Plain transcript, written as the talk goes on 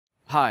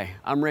Hi,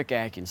 I'm Rick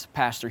Atkins,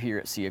 pastor here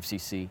at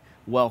CFCC.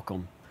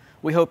 Welcome.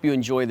 We hope you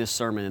enjoy this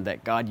sermon and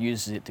that God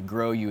uses it to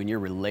grow you in your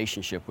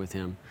relationship with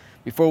Him.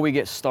 Before we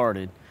get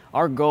started,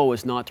 our goal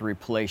is not to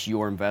replace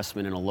your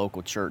investment in a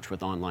local church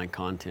with online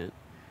content.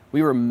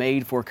 We were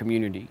made for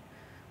community.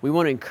 We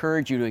want to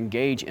encourage you to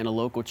engage in a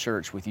local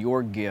church with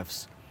your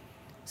gifts.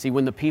 See,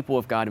 when the people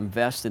of God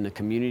invest in the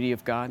community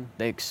of God,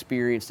 they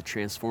experience the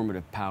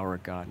transformative power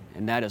of God,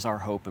 and that is our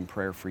hope and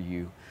prayer for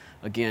you.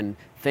 Again,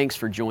 thanks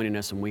for joining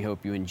us, and we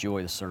hope you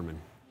enjoy the sermon.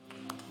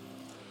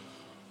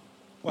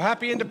 Well,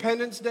 happy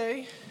Independence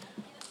Day.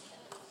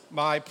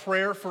 My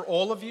prayer for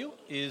all of you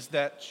is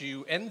that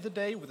you end the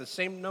day with the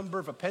same number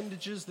of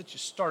appendages that you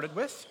started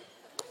with.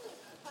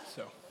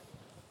 So,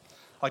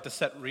 I like to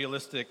set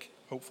realistic,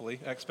 hopefully,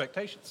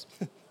 expectations.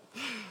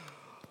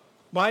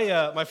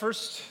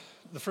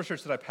 The first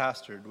church that I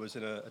pastored was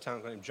in a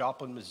town named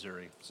Joplin,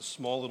 Missouri. It's a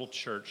small little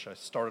church. I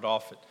started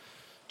off at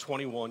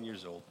 21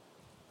 years old.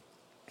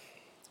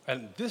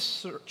 And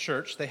this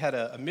church, they had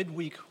a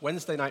midweek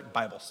Wednesday night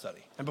Bible study.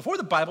 And before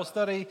the Bible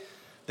study,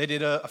 they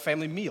did a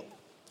family meal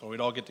where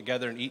we'd all get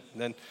together and eat and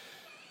then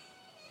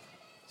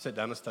sit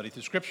down and study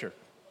through Scripture.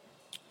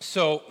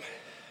 So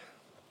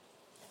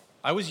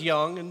I was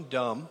young and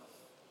dumb,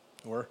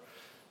 or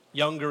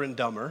younger and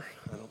dumber.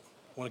 I don't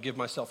want to give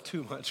myself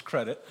too much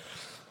credit.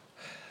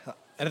 And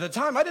at the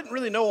time, I didn't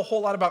really know a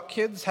whole lot about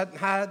kids, didn't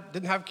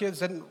have kids,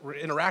 hadn't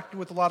interacted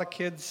with a lot of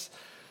kids.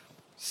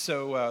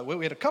 So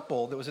we had a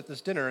couple that was at this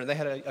dinner, and they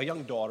had a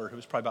young daughter who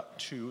was probably about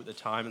 2 at the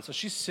time. And so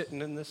she's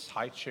sitting in this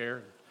high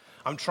chair.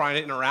 I'm trying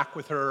to interact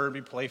with her and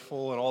be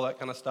playful and all that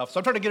kind of stuff. So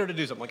I'm trying to get her to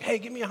do something. Like, hey,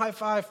 give me a high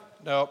five.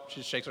 Nope,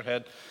 she shakes her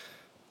head.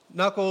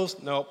 Knuckles,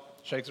 nope,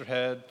 shakes her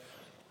head.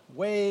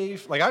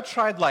 Wave. Like, I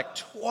tried like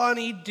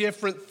 20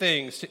 different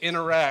things to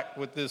interact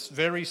with this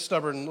very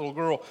stubborn little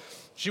girl.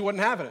 She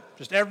wasn't having it.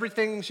 Just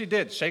everything she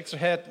did, shakes her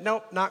head.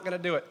 Nope, not going to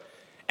do it.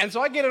 And so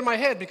I get in my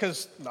head,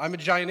 because I'm a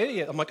giant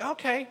idiot, I'm like,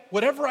 okay,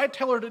 whatever I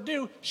tell her to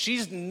do,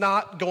 she's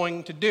not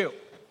going to do.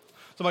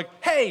 So I'm like,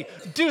 hey,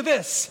 do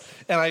this.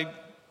 And I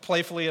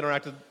playfully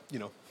interacted,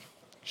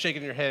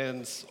 shaking your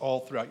hands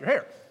all throughout your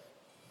hair.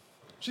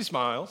 She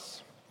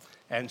smiles,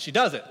 and she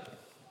does it.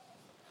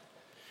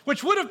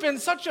 Which would have been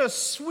such a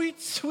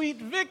sweet, sweet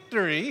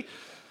victory,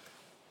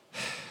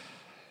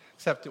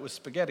 except it was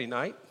spaghetti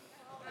night.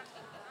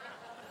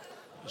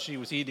 She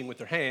was eating with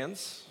her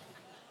hands.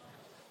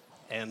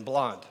 And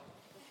blonde.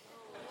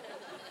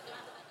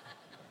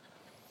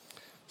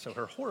 So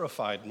her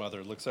horrified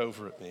mother looks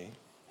over at me.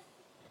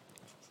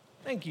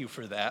 Thank you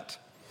for that.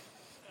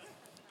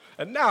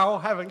 And now,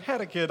 having had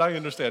a kid, I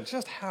understand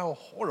just how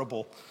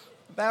horrible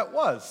that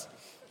was.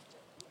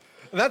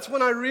 And that's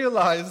when I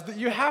realized that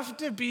you have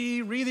to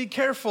be really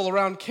careful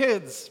around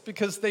kids,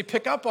 because they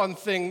pick up on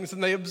things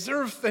and they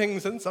observe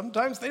things, and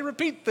sometimes they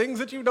repeat things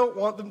that you don't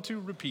want them to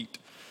repeat.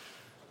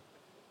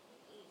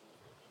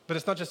 But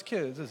it's not just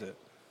kids, is it?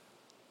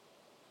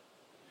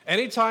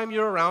 Anytime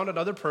you're around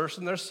another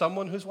person, there's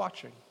someone who's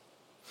watching,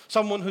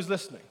 someone who's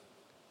listening,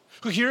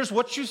 who hears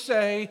what you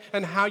say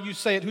and how you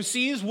say it, who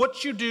sees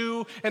what you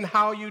do and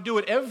how you do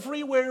it.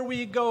 Everywhere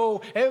we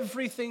go,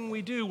 everything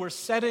we do, we're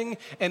setting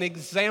an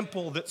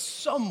example that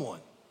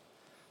someone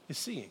is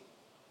seeing.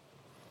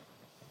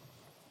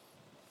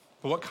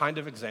 But what kind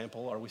of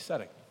example are we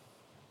setting?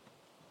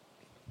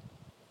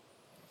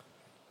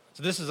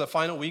 So this is a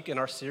final week in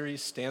our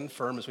series, Stand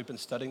Firm, as we've been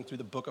studying through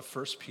the book of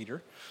 1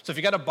 Peter. So if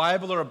you got a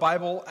Bible or a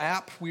Bible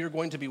app, we are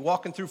going to be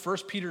walking through 1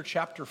 Peter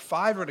chapter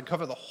 5. We're going to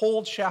cover the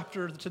whole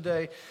chapter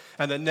today.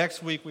 And then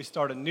next week, we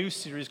start a new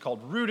series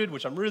called Rooted,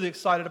 which I'm really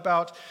excited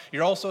about.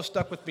 You're also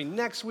stuck with me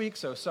next week,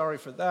 so sorry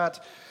for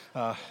that.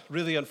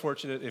 Really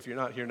unfortunate if you're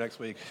not here next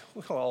week.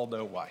 We'll all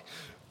know why.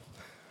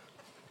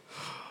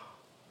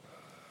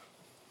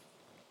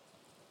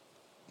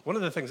 One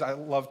of the things I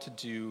love to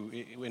do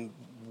in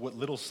what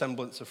little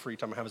semblance of free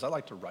time I have is I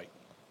like to write.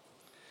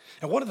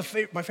 And one of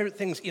my favorite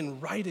things in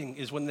writing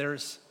is when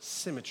there's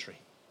symmetry.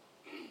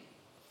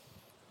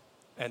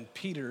 And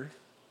Peter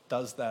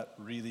does that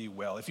really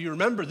well. If you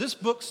remember, this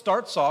book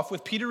starts off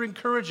with Peter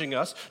encouraging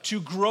us to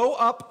grow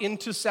up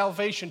into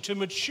salvation, to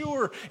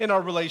mature in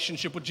our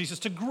relationship with Jesus,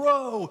 to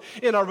grow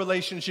in our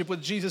relationship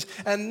with Jesus.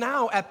 And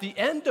now at the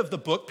end of the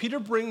book, Peter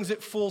brings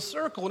it full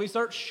circle, and he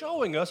starts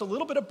showing us a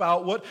little bit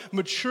about what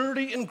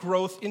maturity and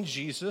growth in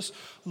Jesus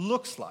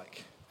looks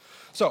like.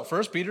 So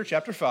 1 Peter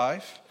chapter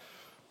 5,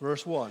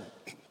 verse 1.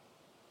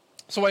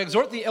 So I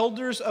exhort the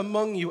elders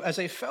among you as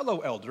a fellow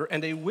elder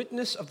and a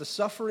witness of the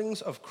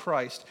sufferings of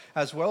Christ,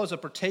 as well as a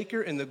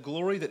partaker in the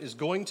glory that is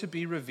going to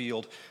be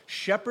revealed.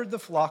 Shepherd the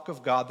flock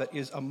of God that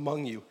is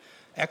among you,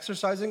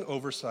 exercising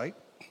oversight,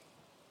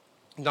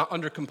 not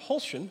under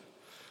compulsion,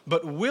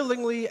 but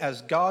willingly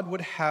as God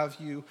would have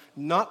you,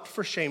 not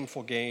for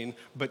shameful gain,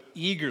 but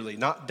eagerly,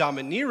 not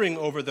domineering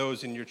over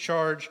those in your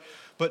charge,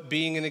 but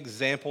being an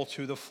example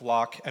to the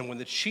flock. And when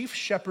the chief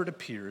shepherd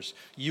appears,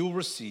 you will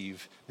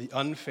receive the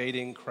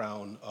unfading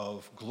crown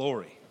of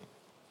glory.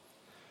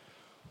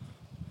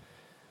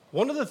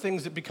 One of the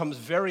things that becomes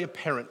very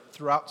apparent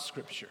throughout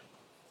Scripture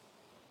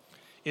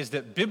is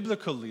that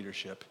biblical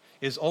leadership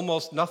is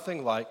almost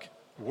nothing like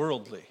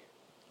worldly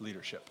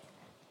leadership.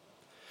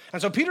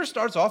 And so Peter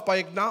starts off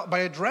by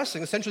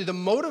addressing essentially the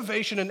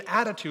motivation and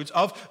attitudes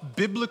of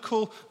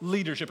biblical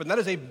leadership. And that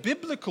is a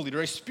biblical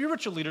leader, a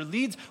spiritual leader,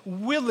 leads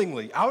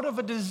willingly, out of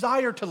a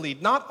desire to lead,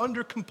 not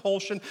under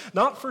compulsion,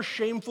 not for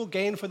shameful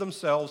gain for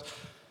themselves,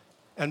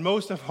 and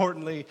most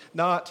importantly,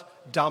 not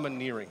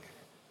domineering.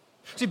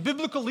 See,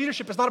 biblical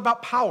leadership is not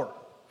about power.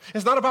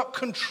 It's not about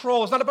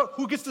control. It's not about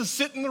who gets to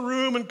sit in the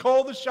room and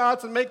call the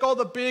shots and make all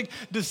the big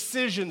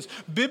decisions.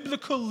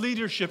 Biblical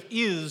leadership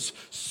is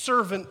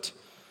servant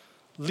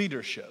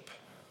leadership.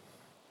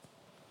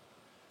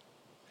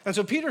 And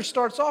so Peter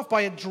starts off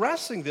by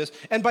addressing this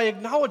and by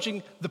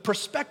acknowledging the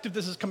perspective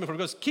this is coming from. He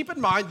goes, keep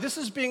in mind, this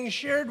is being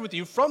shared with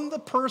you from the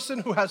person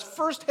who has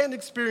firsthand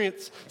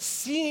experience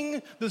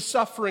seeing the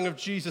suffering of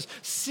Jesus,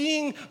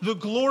 seeing the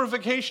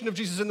glorification of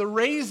Jesus and the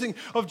raising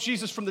of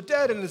Jesus from the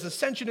dead and his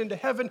ascension into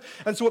heaven.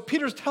 And so what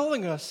Peter's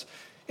telling us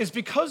is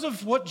because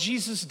of what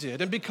Jesus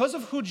did and because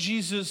of who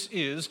Jesus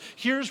is,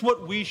 here's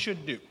what we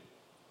should do.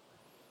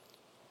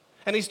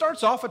 And he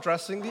starts off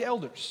addressing the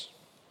elders,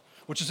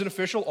 which is an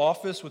official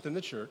office within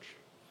the church.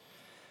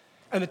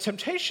 And the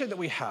temptation that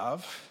we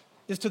have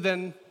is to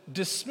then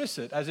dismiss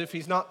it as if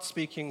he's not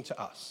speaking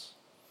to us.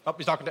 Oh,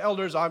 he's talking to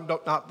elders, I'm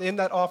not in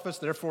that office,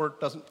 therefore it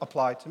doesn't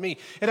apply to me.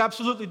 It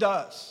absolutely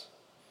does.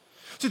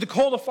 See, the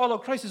call to follow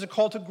Christ is a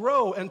call to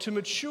grow and to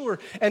mature.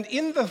 And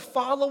in the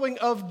following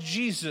of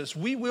Jesus,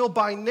 we will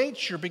by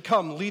nature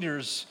become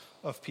leaders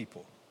of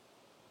people.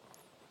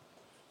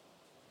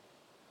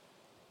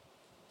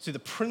 See, the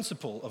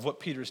principle of what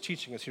Peter is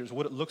teaching us here is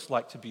what it looks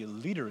like to be a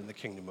leader in the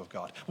kingdom of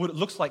God, what it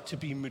looks like to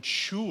be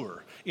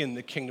mature in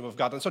the kingdom of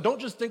God. And so don't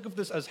just think of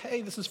this as,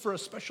 hey, this is for a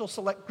special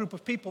select group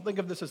of people. Think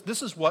of this as,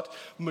 this is what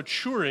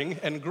maturing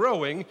and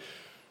growing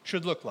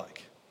should look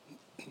like.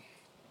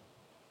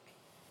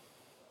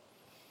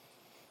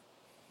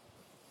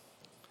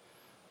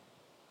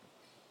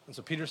 And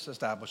so Peter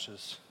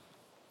establishes,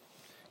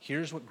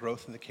 here's what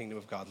growth in the kingdom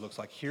of God looks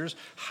like. Here's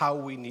how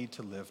we need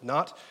to live.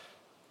 Not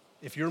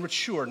if you're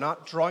mature,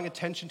 not drawing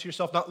attention to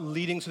yourself, not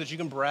leading so that you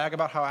can brag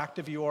about how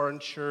active you are in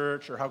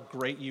church or how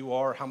great you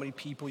are, how many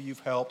people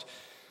you've helped.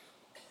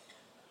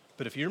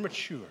 But if you're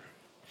mature,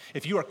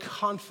 if you are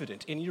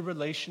confident in your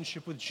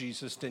relationship with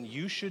Jesus, then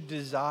you should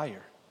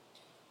desire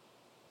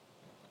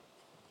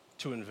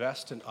to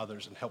invest in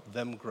others and help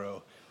them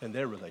grow in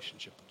their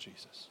relationship with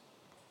Jesus.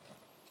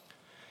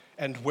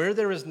 And where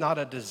there is not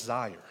a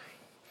desire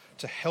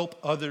to help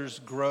others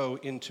grow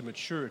into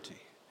maturity,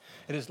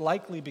 it is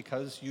likely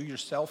because you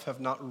yourself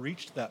have not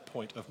reached that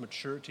point of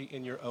maturity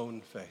in your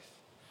own faith.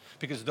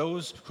 Because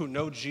those who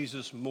know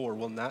Jesus more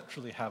will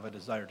naturally have a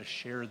desire to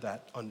share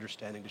that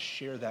understanding, to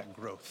share that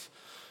growth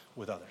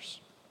with others.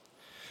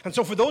 And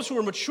so for those who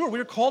are mature, we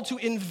are called to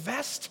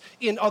invest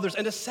in others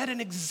and to set an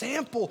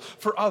example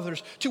for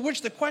others, to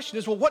which the question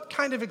is, well, what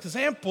kind of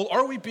example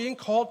are we being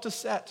called to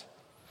set?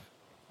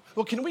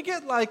 Well, can we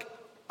get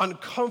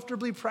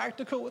uncomfortably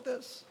practical with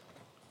this?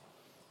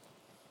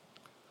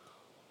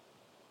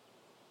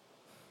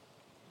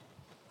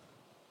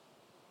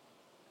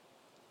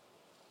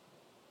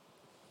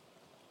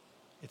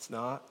 It's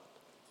not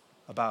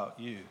about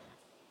you.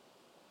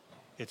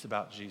 It's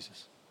about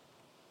Jesus.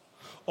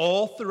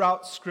 All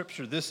throughout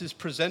Scripture, this is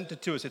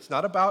presented to us. It's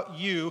not about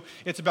you,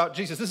 it's about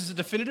Jesus. This is a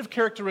definitive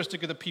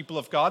characteristic of the people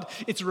of God.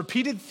 It's a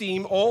repeated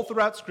theme all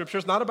throughout Scripture.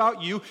 It's not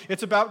about you,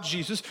 it's about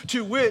Jesus,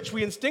 to which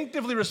we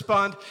instinctively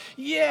respond,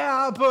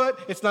 yeah, but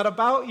it's not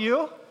about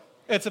you,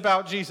 it's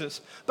about Jesus.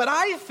 But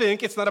I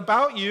think it's not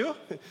about you,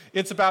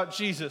 it's about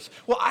Jesus.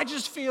 Well, I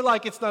just feel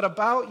like it's not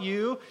about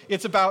you,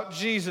 it's about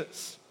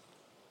Jesus.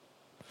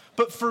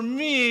 But for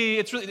me,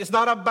 it's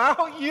not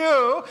about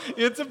you,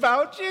 it's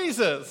about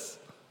Jesus.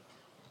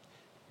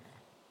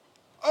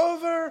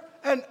 Over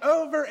and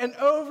over and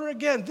over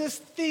again, this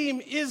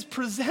theme is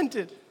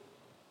presented.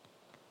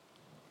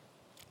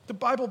 The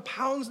Bible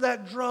pounds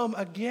that drum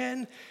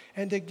again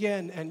and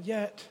again, and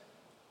yet,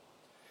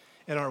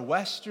 in our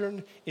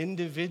Western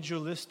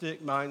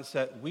individualistic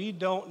mindset, we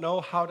don't know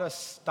how to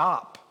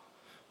stop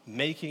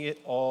making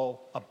it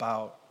all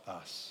about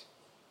us.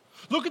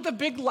 Look at the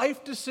big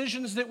life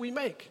decisions that we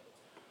make.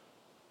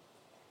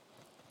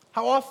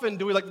 How often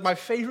do we, my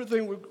favorite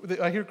thing that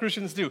I hear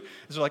Christians do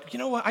is they're like, you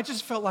know what, I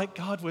just felt like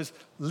God was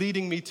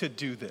leading me to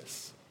do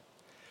this.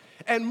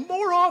 And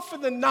more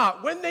often than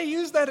not, when they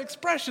use that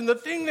expression, the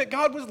thing that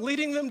God was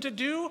leading them to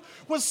do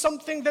was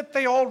something that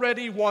they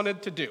already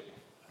wanted to do.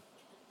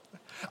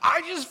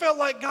 I just felt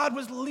like God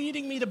was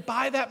leading me to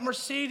buy that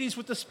Mercedes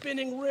with the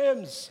spinning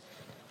rims.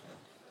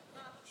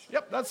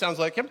 Yep, that sounds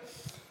like him.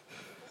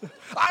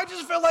 I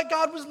just felt like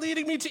God was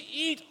leading me to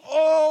eat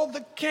all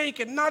the cake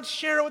and not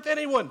share it with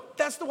anyone.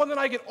 That's the one that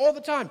I get all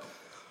the time.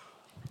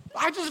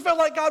 I just felt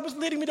like God was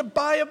leading me to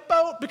buy a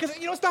boat because,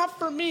 it's not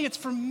for me, it's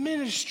for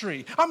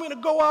ministry. I'm going to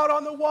go out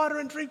on the water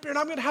and drink beer, and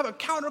I'm going to have a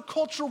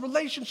countercultural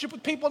relationship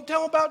with people and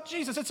tell them about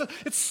Jesus.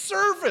 It's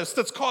service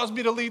that's caused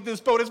me to lead this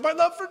boat. It's my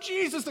love for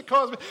Jesus that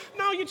caused me.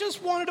 No, you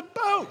just wanted a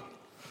boat.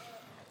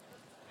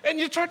 And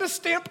you try to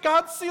stamp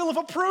God's seal of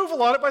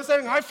approval on it by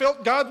saying, I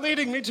felt God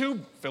leading me to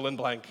fill in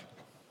blank.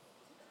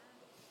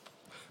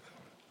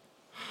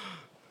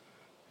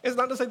 It's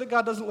not to say that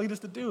God doesn't lead us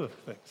to do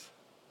things.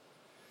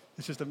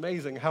 It's just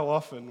amazing how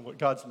often what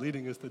God's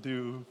leading us to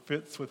do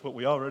fits with what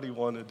we already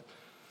wanted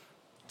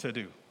to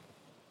do.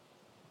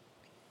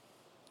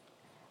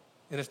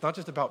 And it's not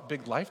just about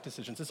big life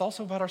decisions, it's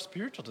also about our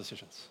spiritual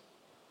decisions.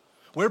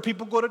 Where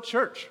people go to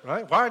church,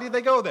 right? Why do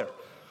they go there?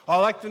 I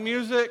like the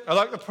music, I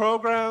like the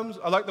programs,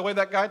 I like the way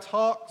that guy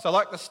talks, I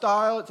like the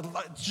style, it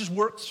just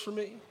works for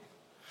me.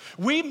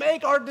 We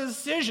make our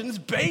decisions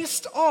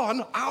based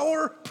on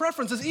our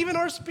preferences. Even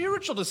our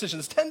spiritual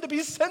decisions tend to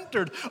be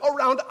centered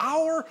around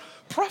our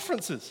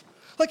preferences.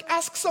 Like,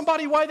 ask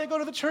somebody why they go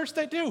to the church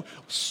they do.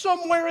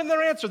 Somewhere in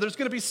their answer, there's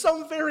going to be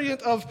some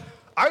variant of,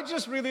 I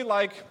just really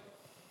like.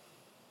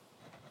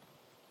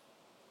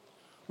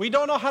 We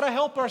don't know how to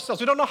help ourselves.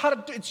 We don't know how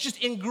to, it's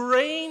just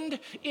ingrained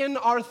in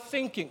our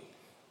thinking.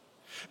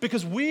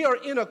 Because we are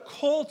in a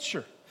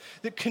culture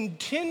that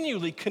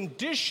continually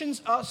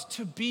conditions us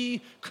to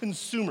be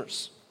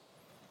consumers.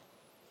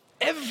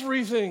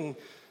 Everything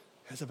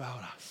is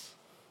about us.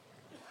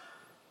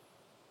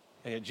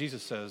 And yet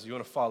Jesus says, you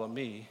want to follow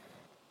me,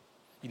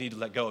 you need to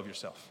let go of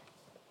yourself.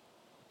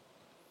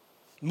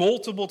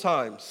 Multiple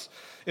times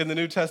in the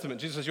New Testament,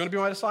 Jesus says, you want to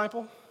be my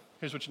disciple?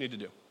 Here's what you need to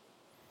do.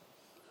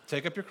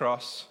 Take up your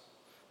cross,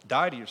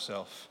 die to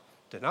yourself,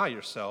 deny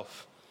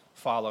yourself,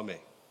 follow me.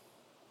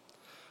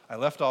 I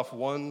left off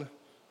one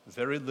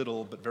very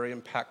little but very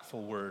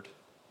impactful word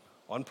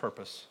on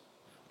purpose.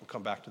 We'll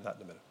come back to that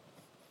in a minute.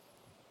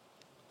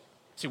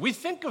 See, we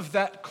think of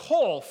that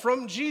call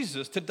from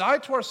Jesus to die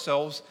to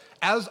ourselves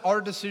as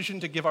our decision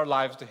to give our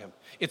lives to him.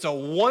 It's a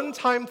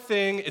one-time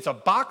thing. It's a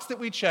box that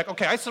we check.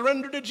 Okay, I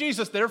surrender to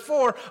Jesus,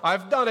 therefore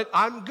I've done it.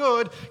 I'm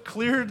good.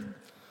 Cleared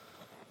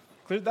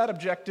that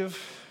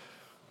objective.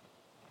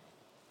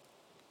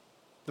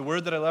 The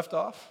word that I left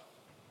off?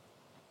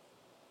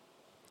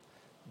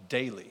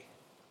 Daily.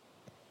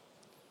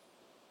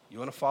 You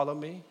want to follow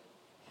me?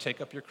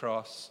 Take up your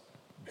cross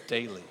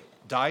daily.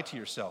 Die to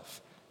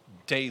yourself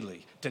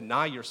daily.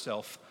 Deny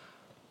yourself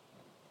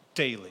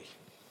daily.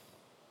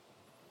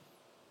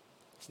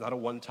 It's not a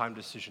one-time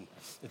decision.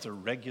 It's a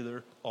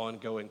regular,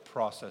 ongoing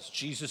process.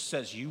 Jesus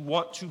says, you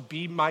want to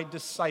be my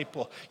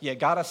disciple. You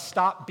got to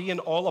stop being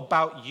all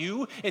about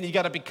you, and you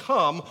got to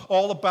become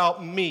all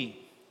about me.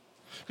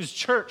 Because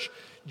church,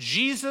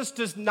 Jesus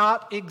does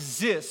not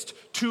exist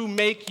to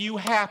make you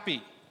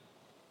happy.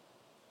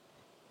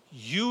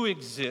 You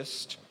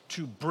exist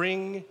to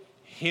bring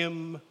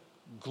him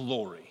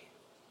glory.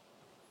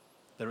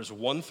 There is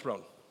one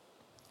throne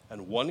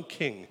and one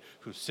king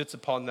who sits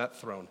upon that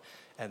throne,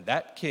 and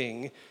that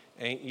king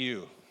ain't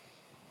you.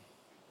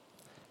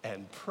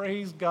 And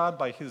praise God,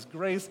 by his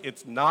grace,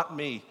 it's not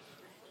me.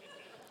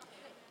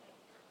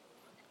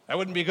 That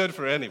wouldn't be good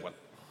for anyone.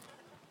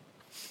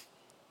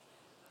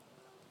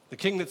 The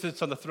king that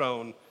sits on the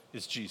throne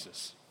is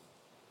Jesus.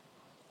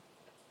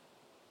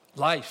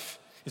 Life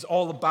is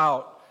all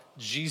about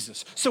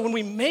Jesus. So when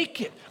we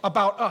make it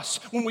about us,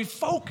 when we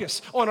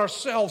focus on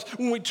ourselves,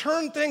 when we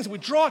turn things, we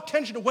draw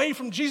attention away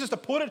from Jesus to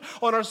put it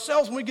on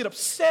ourselves, when we get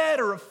upset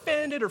or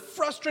offended or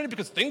frustrated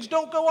because things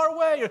don't go our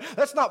way, or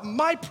that's not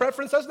my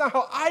preference, that's not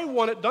how I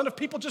want it done. If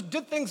people just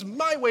did things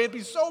my way, it'd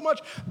be so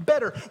much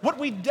better. What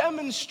we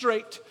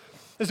demonstrate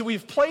is that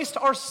we've placed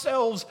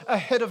ourselves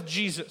ahead of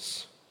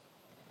Jesus.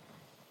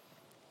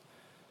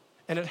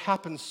 And it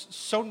happens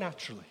so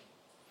naturally,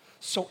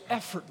 so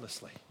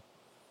effortlessly,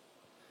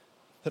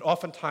 that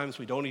oftentimes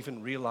we don't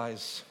even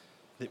realize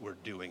that we're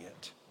doing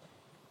it.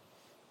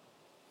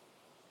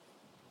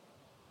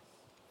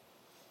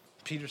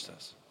 Peter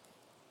says,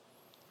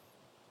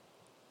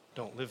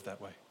 don't live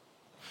that way.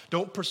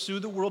 Don't pursue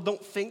the world.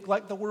 Don't think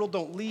like the world.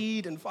 Don't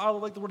lead and follow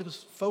like the world.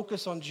 Just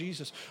focus on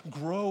Jesus.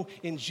 Grow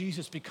in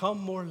Jesus. Become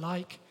more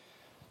like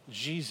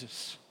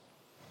Jesus.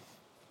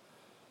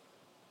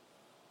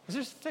 Because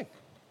here's the thing.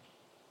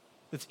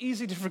 It's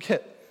easy to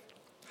forget.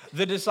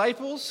 The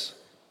disciples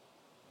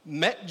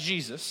met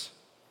Jesus.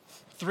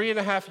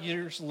 3.5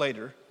 years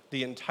later,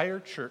 the entire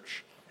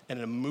church and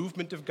a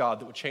movement of God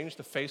that would change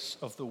the face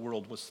of the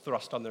world was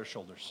thrust on their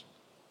shoulders.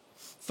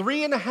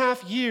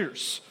 3.5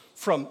 years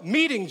from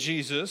meeting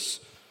Jesus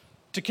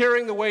to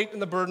carrying the weight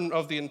and the burden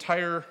of the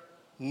entire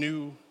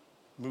new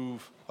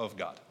move of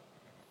God.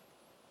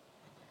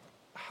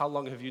 How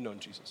long have you known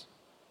Jesus?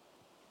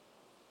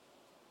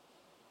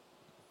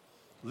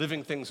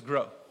 Living things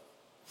grow.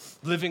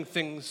 Living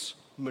things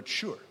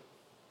mature.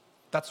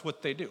 That's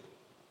what they do.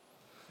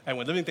 And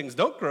when living things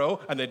don't grow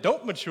and they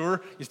don't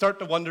mature, you start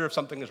to wonder if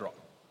something is wrong.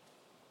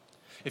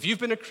 If you've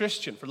been a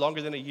Christian for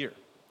longer than a year,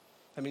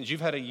 that means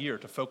you've had a year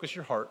to focus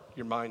your heart,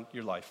 your mind,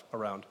 your life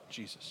around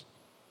Jesus.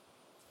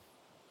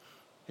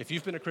 If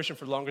you've been a Christian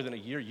for longer than a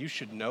year, you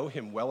should know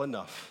him well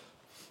enough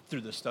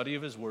through the study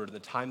of his word and the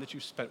time that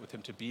you've spent with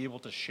him to be able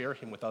to share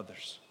him with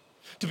others,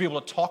 to be able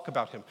to talk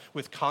about him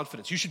with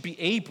confidence. You should be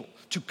able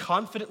to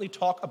confidently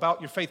talk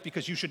about your faith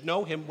because you should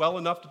know him well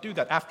enough to do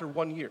that after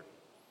 1 year.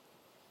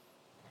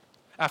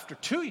 After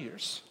 2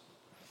 years,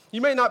 you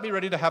may not be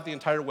ready to have the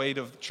entire weight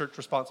of church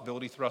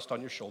responsibility thrust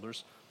on your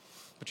shoulders,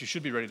 but you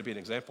should be ready to be an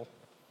example.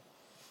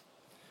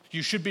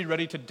 You should be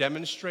ready to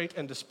demonstrate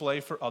and display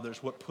for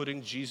others what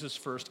putting Jesus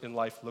first in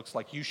life looks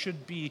like. You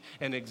should be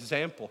an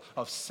example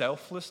of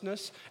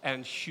selflessness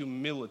and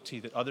humility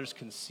that others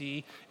can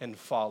see and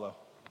follow.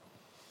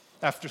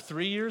 After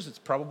 3 years, it's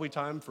probably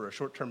time for a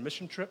short-term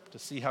mission trip to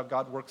see how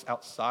God works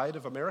outside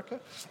of America.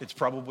 It's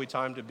probably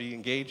time to be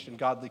engaged in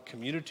godly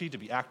community, to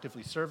be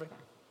actively serving.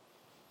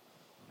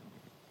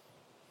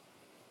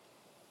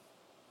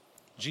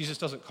 Jesus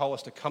doesn't call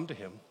us to come to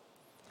him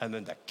and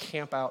then to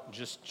camp out and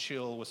just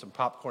chill with some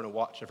popcorn and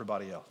watch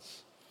everybody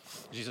else.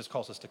 Jesus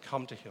calls us to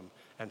come to him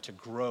and to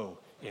grow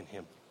in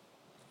him.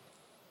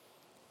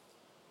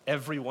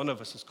 Every one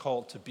of us is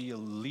called to be a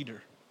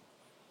leader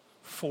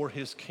for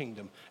his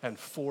kingdom and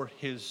for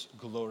his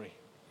glory.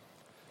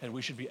 And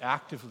we should be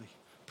actively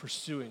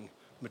pursuing,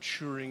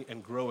 maturing,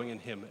 and growing in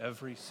him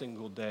every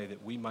single day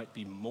that we might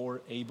be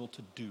more able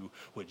to do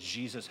what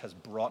Jesus has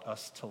brought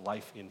us to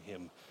life in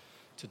him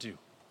to do.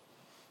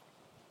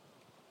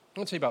 I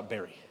want to tell you about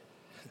Barry.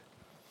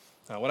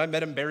 When I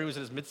met him, Barry was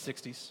in his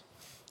mid-60s.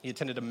 He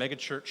attended a mega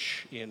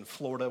church in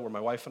Florida where my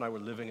wife and I were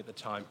living at the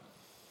time.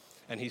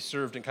 And he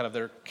served in kind of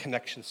their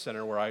connection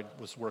center where I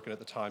was working at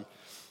the time.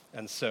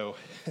 And so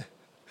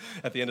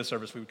at the end of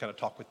service, we would kind of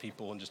talk with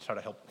people and just try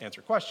to help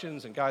answer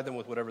questions and guide them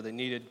with whatever they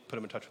needed, put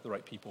them in touch with the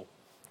right people,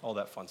 all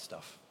that fun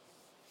stuff.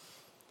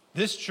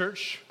 This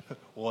church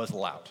was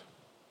loud.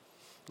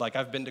 Like,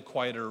 I've been to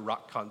quieter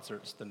rock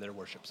concerts than their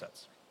worship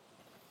sets.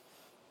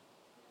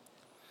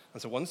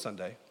 And so one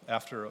Sunday,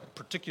 after a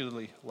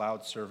particularly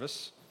loud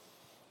service,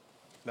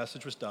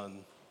 message was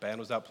done, band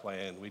was out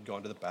playing, we'd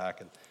gone to the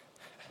back, and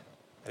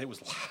it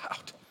was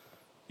loud.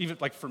 Even,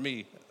 like, for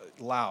me,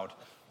 loud.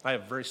 I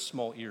have very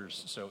small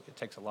ears, so it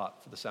takes a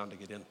lot for the sound to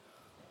get in.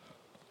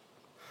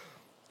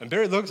 And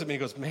Barry looks at me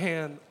and goes,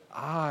 "Man,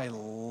 I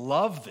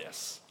love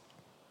this."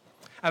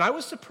 And I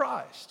was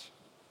surprised,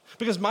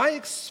 because my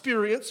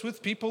experience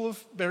with people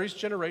of Barry's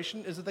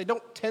generation is that they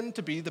don't tend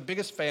to be the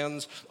biggest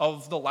fans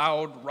of the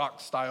loud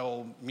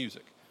rock-style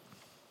music.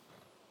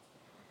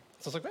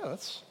 So I was like, "Man,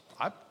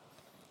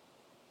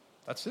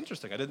 that's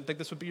interesting. I didn't think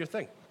this would be your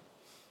thing."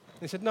 And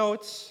he said, "No,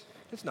 it's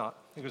not."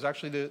 He goes,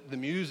 "Actually, the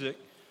music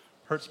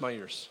hurts my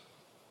ears.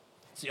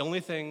 It's the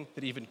only thing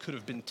that even could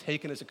have been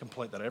taken as a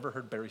complaint that I ever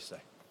heard Barry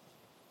say."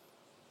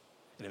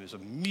 And it was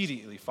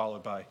immediately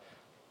followed by,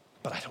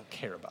 "But I don't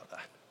care about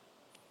that.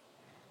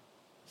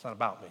 It's not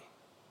about me.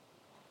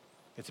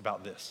 It's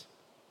about this."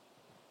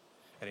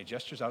 And he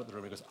gestures out at the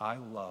room. He goes, "I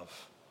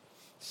love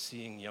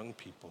seeing young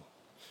people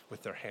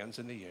with their hands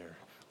in the air,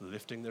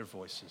 lifting their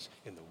voices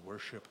in the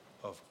worship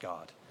of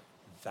God.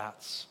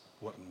 That's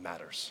what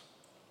matters."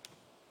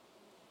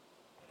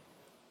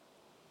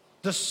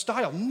 The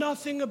style,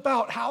 nothing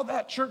about how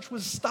that church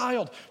was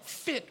styled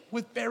fit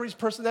with Barry's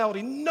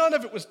personality. None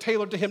of it was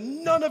tailored to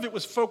him. None of it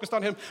was focused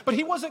on him. But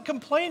he wasn't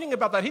complaining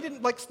about that. He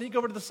didn't sneak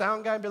over to the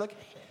sound guy and be like,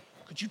 "Hey,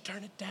 could you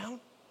turn it down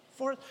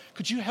for us?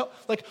 Could you help?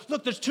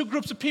 Look, there's two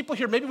groups of people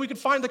here. Maybe we could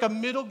find a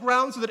middle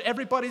ground so that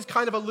everybody's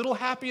kind of a little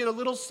happy and a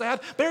little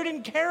sad." Barry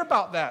didn't care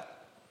about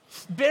that.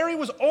 Barry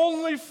was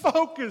only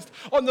focused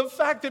on the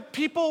fact that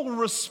people were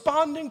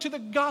responding to the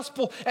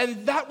gospel,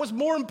 and that was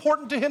more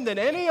important to him than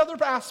any other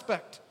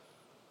aspect.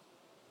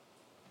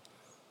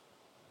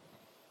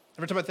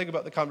 Every time I think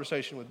about the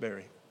conversation with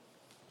Barry,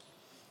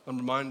 I'm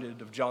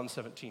reminded of John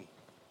 17.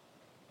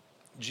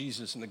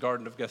 Jesus in the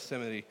Garden of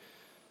Gethsemane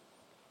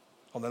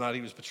on the night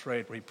he was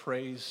betrayed, where he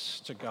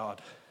prays to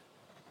God.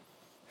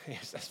 He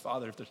says,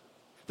 "Father, if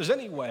there's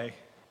any way,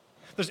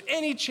 if there's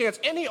any chance,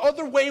 any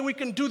other way we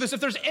can do this,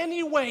 if there's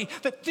any way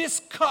that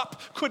this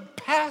cup could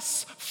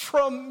pass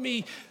from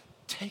me,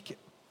 take it.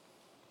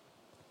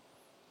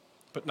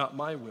 But not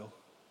my will,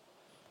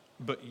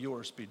 but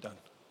yours be done."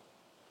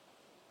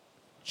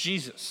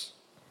 Jesus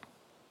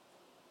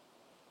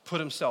put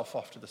himself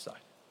off to the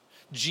side.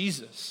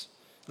 Jesus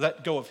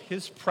let go of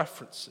his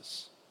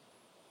preferences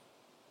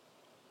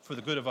for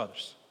the good of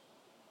others.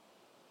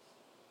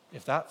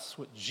 If that's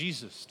what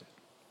Jesus did,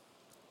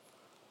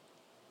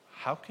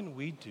 how can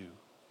we do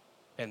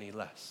any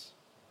less?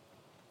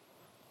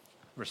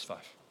 Verse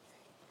 5.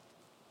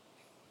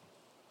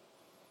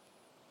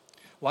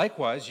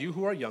 "Likewise, you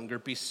who are younger,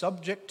 be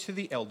subject to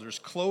the elders.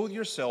 Clothe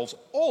yourselves,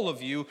 all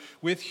of you,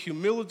 with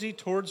humility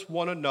towards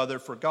one another,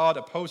 for God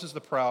opposes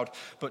the proud,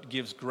 but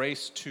gives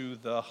grace to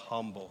the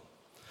humble."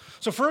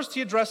 So first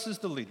he addresses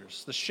the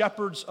leaders, the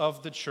shepherds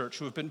of the church,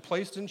 who have been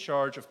placed in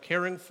charge of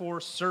caring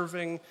for,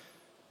 serving,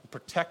 and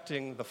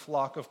protecting the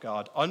flock of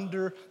God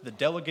under the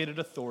delegated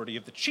authority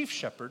of the chief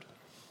shepherd,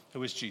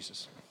 who is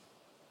Jesus.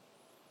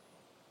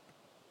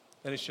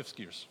 Then he shifts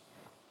gears,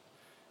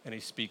 and he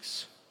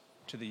speaks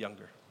to the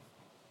younger.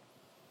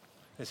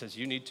 It says,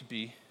 you need to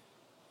be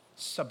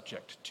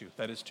subject to,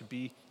 that is, to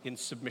be in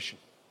submission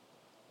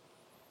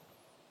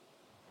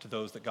to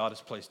those that God has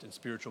placed in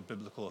spiritual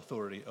biblical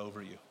authority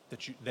over you,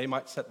 that they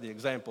might set the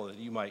example, that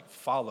you might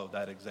follow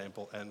that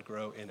example and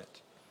grow in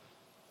it.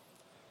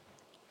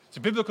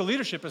 So biblical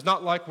leadership is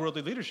not like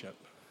worldly leadership.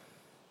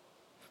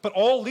 But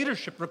all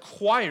leadership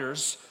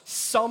requires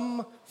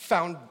some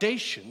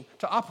foundation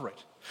to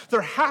operate.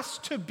 There has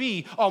to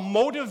be a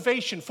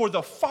motivation for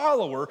the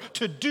follower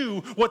to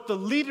do what the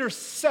leader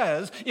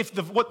says if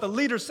what the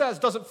leader says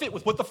doesn't fit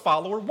with what the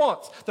follower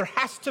wants. There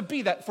has to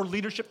be that for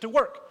leadership to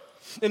work.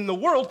 In the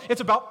world,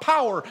 it's about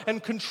power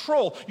and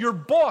control. Your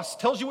boss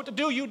tells you what to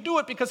do, you do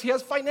it because he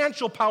has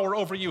financial power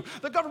over you.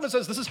 The government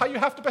says this is how you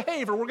have to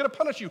behave or we're going to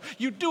punish you.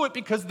 You do it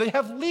because they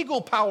have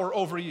legal power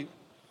over you.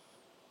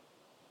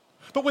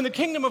 But when the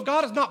kingdom of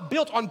God is not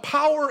built on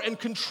power and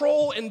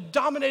control and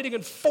dominating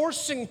and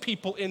forcing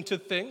people into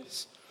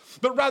things,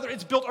 but rather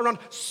it's built around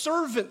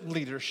servant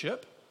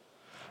leadership,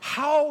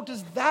 how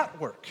does that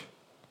work?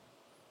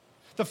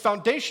 The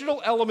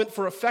foundational element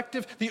for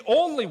effective, the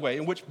only way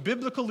in which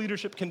biblical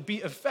leadership can be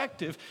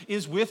effective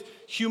is with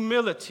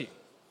humility.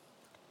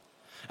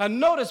 And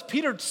notice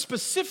Peter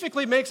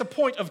specifically makes a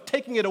point of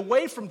taking it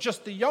away from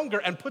just the younger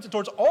and puts it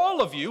towards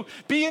all of you,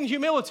 be in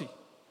humility.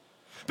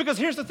 Because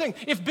here's the thing,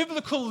 if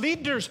biblical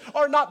leaders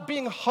are not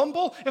being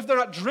humble, if they're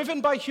not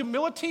driven by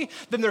humility,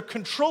 then they're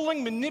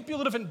controlling,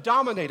 manipulative, and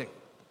dominating.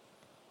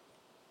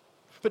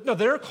 But no,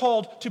 they're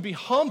called to be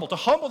humble, to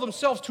humble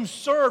themselves, to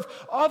serve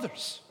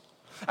others.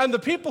 And the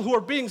people who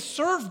are being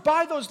served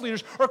by those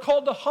leaders are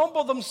called to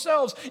humble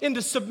themselves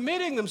into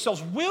submitting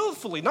themselves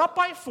willfully, not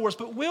by force,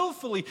 but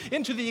willfully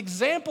into the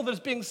example that is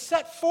being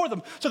set for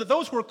them so that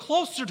those who are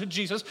closer to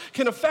Jesus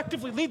can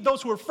effectively lead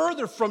those who are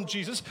further from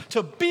Jesus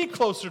to be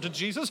closer to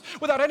Jesus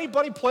without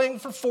anybody playing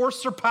for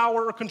force or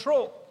power or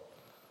control.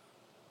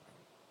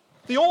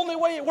 The only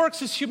way it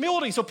works is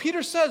humility. So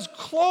Peter says,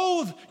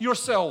 clothe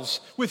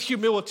yourselves with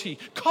humility.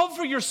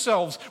 Cover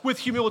yourselves with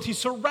humility.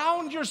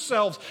 Surround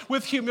yourselves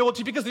with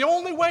humility. Because the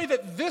only way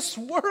that this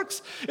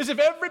works is if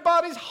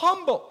everybody's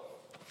humble.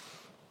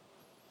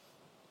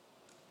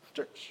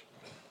 Church,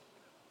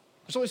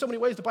 there's only so many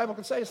ways the Bible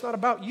can say it's not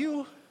about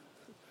you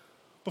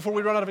before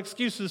we run out of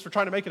excuses for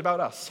trying to make it about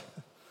us.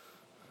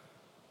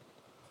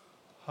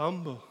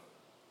 Humble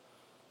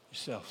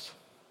yourselves.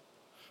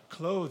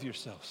 Clothe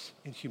yourselves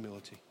in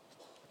humility,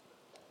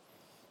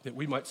 that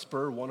we might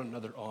spur one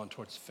another on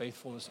towards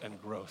faithfulness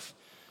and growth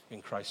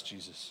in Christ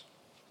Jesus.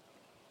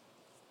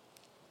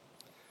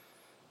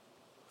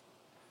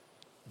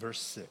 Verse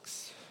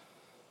 6.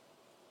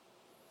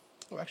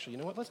 Oh, actually, you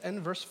know what? Let's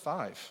end verse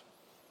 5.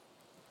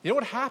 You know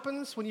what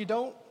happens when you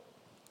don't?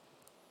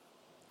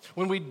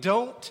 When we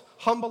don't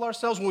humble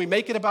ourselves, when we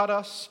make it about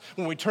us,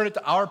 when we turn it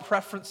to our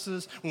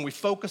preferences, when we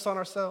focus on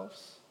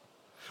ourselves?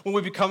 When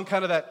we become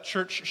kind of that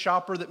church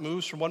shopper that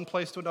moves from one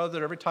place to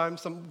another, every time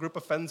some group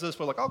offends us,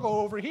 we're like, I'll go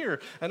over here,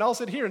 and I'll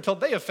sit here until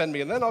they offend me,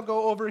 and then I'll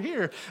go over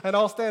here, and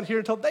I'll stand here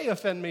until they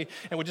offend me.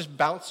 And we just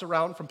bounce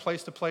around from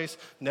place to place,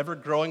 never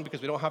growing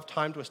because we don't have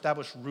time to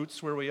establish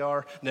roots where we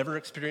are, never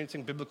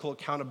experiencing biblical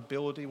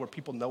accountability where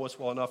people know us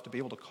well enough to be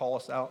able to call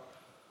us out.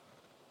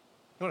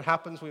 You know what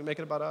happens when we make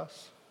it about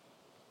us?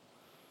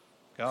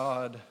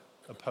 God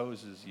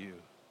opposes you.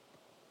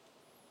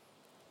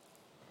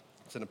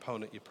 It's an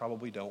opponent you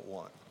probably don't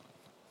want.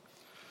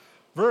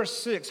 Verse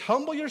 6,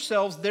 humble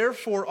yourselves,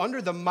 therefore,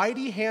 under the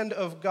mighty hand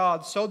of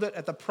God, so that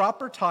at the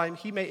proper time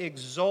he may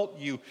exalt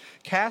you,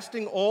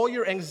 casting all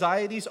your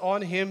anxieties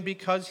on him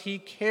because he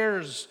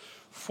cares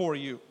for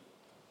you.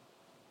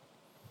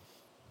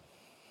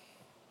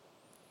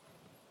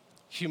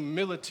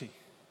 Humility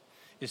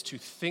is to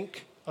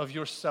think of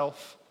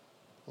yourself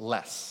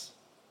less.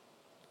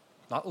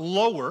 Not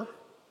lower,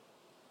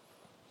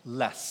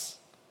 less.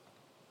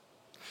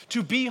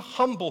 To be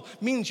humble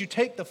means you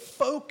take the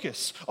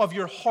focus of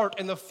your heart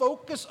and the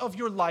focus of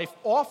your life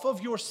off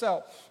of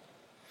yourself.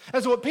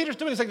 And so what Peter's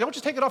doing is saying, don't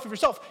just take it off of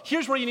yourself.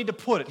 Here's where you need to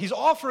put it. He's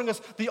offering us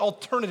the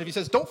alternative. He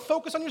says, don't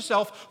focus on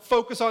yourself,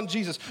 focus on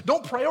Jesus.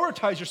 Don't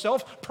prioritize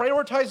yourself,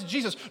 prioritize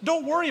Jesus.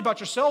 Don't worry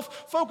about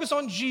yourself, focus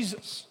on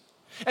Jesus.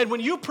 And when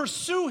you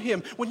pursue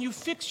him, when you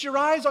fix your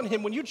eyes on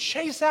him, when you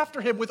chase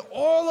after him with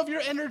all of your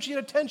energy and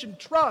attention,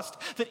 trust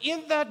that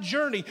in that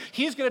journey,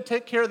 he's going to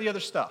take care of the other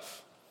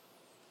stuff.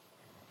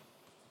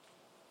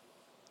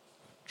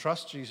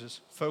 Trust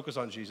Jesus, focus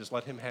on Jesus,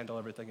 let him handle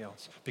everything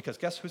else. Because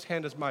guess whose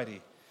hand is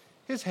mighty?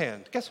 His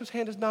hand. Guess whose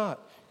hand is not?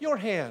 Your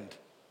hand.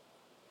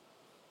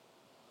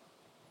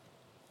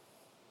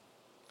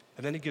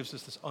 And then he gives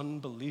us this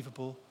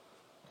unbelievable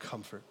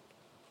comfort.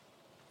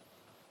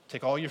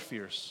 Take all your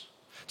fears,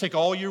 take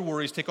all your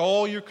worries, take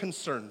all your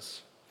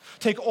concerns,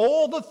 take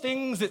all the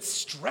things that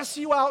stress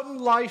you out in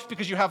life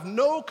because you have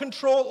no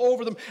control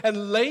over them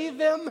and lay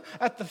them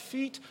at the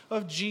feet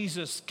of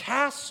Jesus.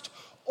 Cast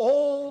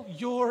all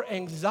your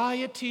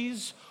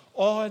anxieties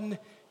on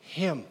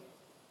him.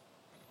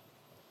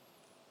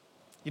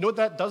 You know what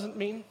that doesn't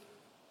mean?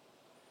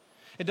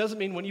 It doesn't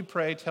mean when you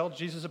pray, tell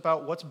Jesus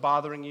about what's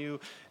bothering you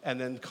and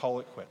then call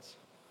it quits.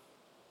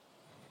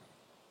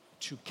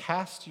 To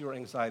cast your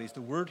anxieties,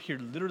 the word here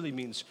literally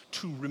means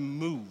to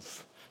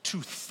remove,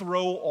 to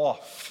throw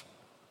off.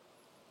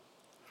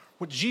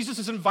 What Jesus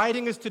is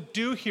inviting us to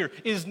do here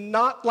is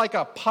not like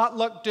a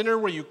potluck dinner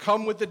where you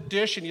come with a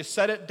dish and you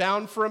set it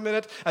down for a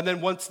minute, and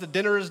then once the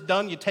dinner is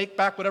done, you take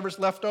back whatever's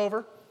left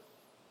over.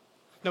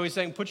 No, he's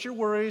saying put your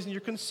worries and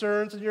your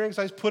concerns and your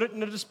anxieties, put it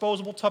in a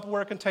disposable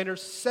Tupperware container,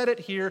 set it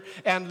here,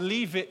 and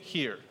leave it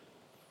here.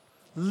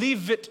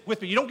 Leave it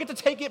with me. You don't get to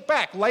take it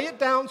back. Lay it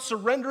down,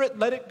 surrender it,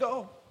 let it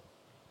go.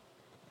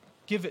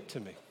 Give it to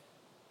me.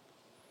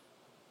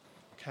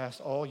 Cast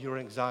all your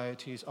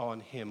anxieties on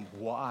him.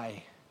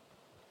 Why?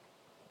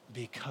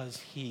 Because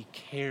he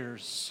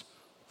cares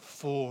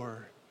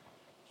for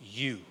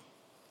you.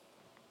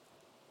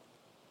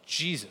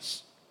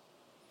 Jesus,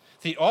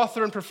 the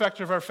author and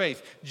perfecter of our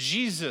faith.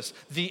 Jesus,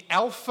 the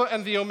Alpha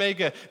and the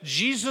Omega.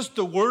 Jesus,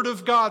 the Word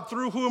of God,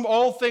 through whom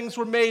all things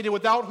were made and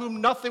without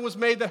whom nothing was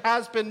made that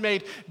has been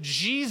made.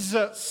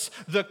 Jesus,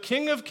 the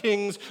King of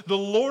Kings, the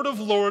Lord of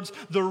Lords,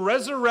 the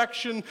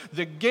resurrection,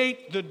 the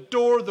gate, the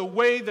door, the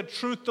way, the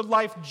truth, the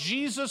life.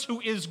 Jesus, who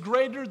is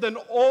greater than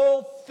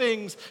all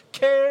things,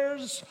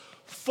 cares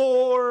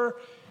for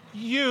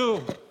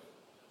you.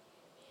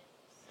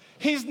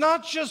 He's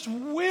not just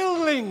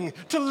willing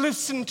to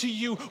listen to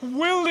you,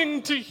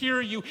 willing to hear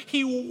you.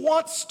 He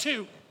wants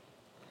to.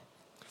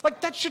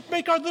 Like, that should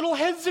make our little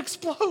heads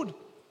explode.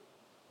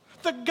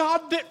 The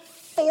God that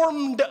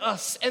formed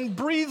us and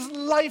breathes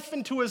life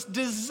into us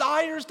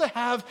desires to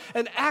have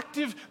an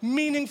active,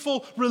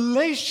 meaningful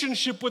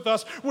relationship with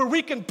us where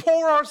we can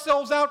pour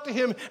ourselves out to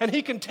him and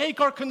he can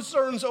take our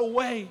concerns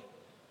away.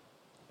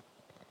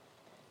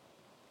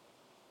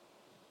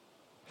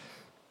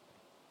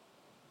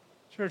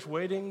 Church,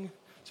 waiting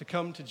to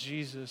come to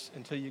Jesus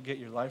until you get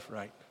your life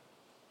right.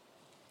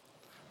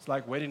 It's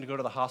like waiting to go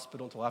to the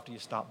hospital until after you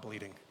stop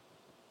bleeding.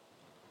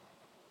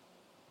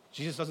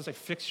 Jesus doesn't say,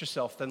 fix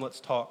yourself, then let's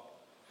talk.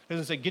 He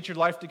doesn't say, get your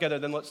life together,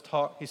 then let's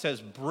talk. He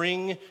says,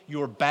 bring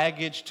your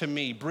baggage to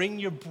me. Bring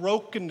your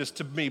brokenness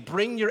to me.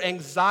 Bring your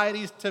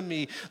anxieties to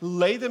me.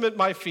 Lay them at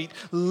my feet.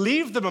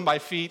 Leave them at my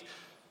feet.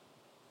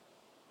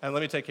 And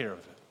let me take care of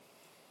it.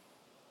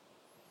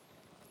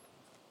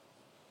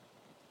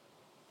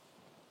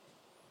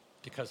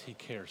 Because he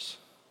cares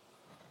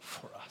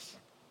for us.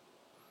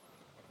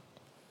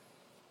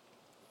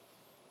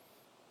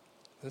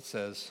 It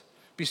says,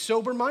 be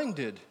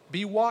sober-minded,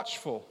 be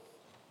watchful.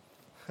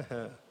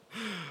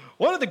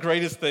 One of the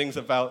greatest things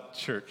about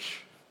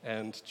church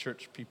and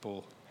church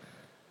people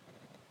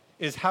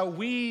is how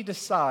we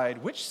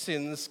decide which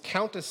sins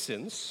count as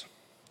sins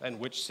and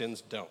which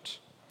sins don't.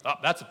 Oh,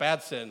 that's a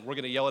bad sin. We're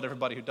going to yell at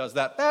everybody who does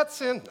that. Bad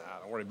sin?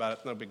 Nah, don't worry about it.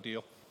 It's no big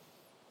deal.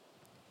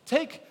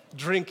 Take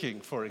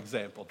drinking, for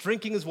example.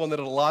 Drinking is one that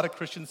in a lot of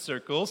Christian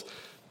circles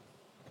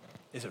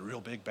is a real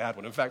big bad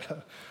one. In fact,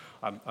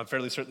 I'm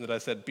fairly certain that I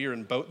said beer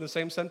and boat in the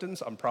same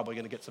sentence. I'm probably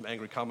going to get some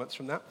angry comments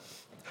from that.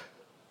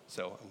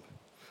 So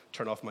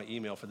turn off my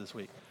email for this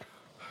week.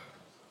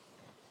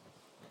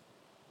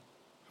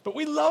 But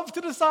we love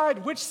to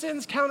decide which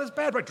sins count as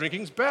bad. Right?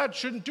 Drinking's bad,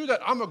 shouldn't do that.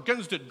 I'm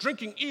against it.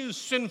 Drinking is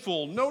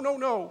sinful. No, no,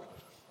 no.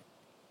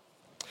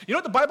 You know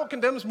what the Bible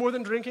condemns more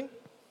than drinking?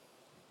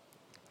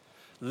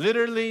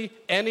 Literally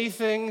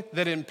anything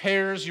that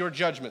impairs your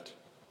judgment.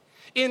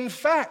 In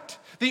fact,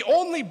 the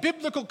only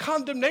biblical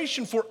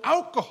condemnation for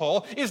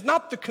alcohol is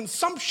not the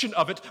consumption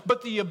of it,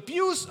 but the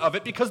abuse of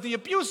it, because the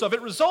abuse of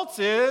it results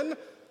in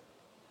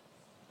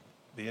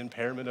the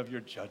impairment of your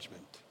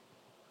judgment.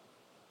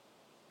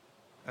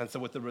 And so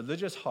what the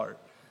religious heart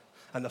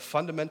and the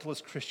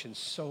fundamentalist Christian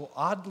so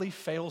oddly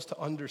fails to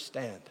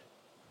understand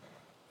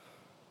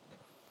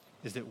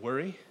is that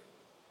worry,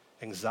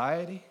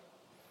 anxiety,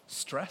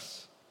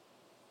 stress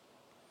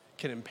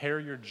can impair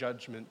your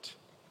judgment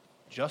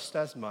just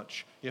as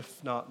much,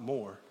 if not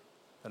more,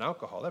 than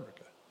alcohol ever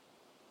could.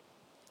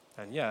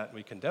 And yet,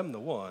 we condemn the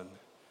one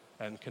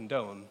and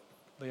condone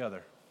the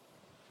other.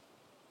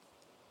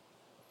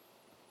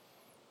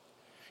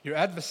 Your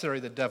adversary,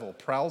 the devil,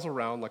 prowls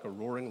around like a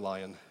roaring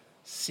lion,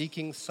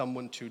 seeking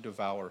someone to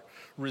devour.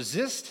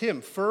 Resist him,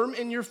 firm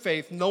in your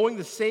faith, knowing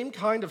the same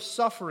kind of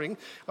suffering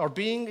are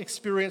being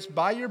experienced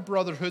by your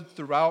brotherhood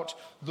throughout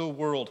the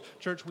world.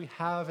 Church, we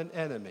have an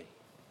enemy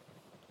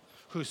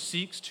who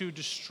seeks to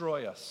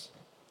destroy us,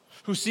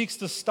 who seeks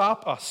to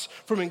stop us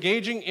from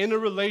engaging in a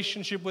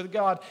relationship with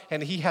God.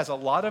 And he has a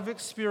lot of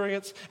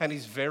experience, and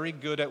he's very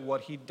good at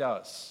what he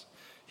does.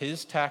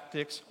 His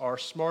tactics are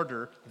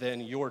smarter than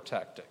your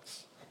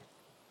tactics.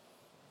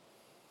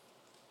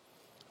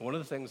 One of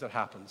the things that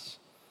happens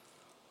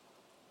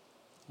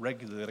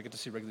regularly, that I get to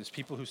see regularly, is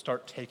people who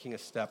start taking a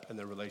step in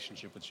their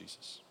relationship with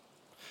Jesus.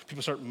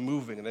 People start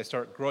moving and they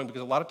start growing,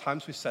 because a lot of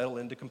times we settle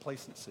into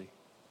complacency.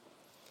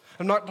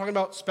 I'm not talking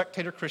about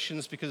spectator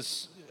Christians,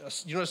 because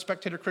you know what a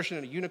spectator Christian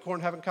and a unicorn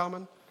have in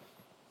common?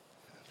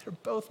 They're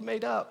both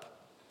made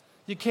up.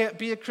 You can't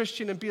be a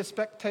Christian and be a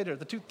spectator.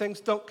 The two things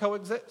don't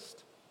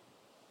coexist.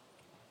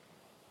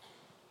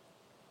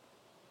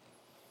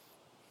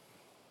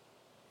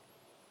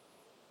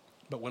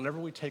 But whenever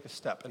we take a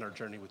step in our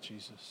journey with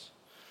Jesus,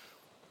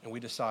 and we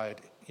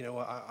decide, you know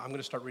what, I'm going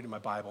to start reading my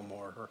Bible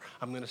more, or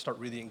I'm going to start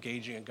really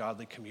engaging in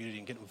godly community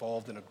and get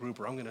involved in a group,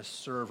 or I'm going to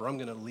serve, or I'm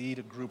going to lead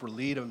a group or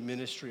lead a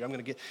ministry, I'm going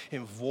to get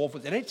involved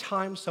with.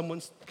 Anytime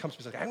someone comes to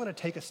me and says, I'm going to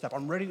take a step,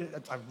 I'm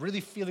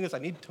really feeling this, I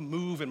need to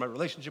move in my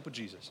relationship with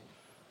Jesus.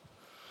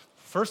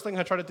 First thing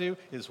I try to do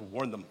is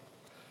warn them.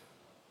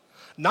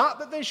 Not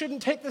that they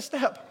shouldn't take the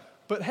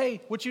step, but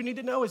hey, what you need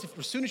to know is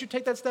as soon as you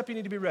take that step, you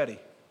need to be ready,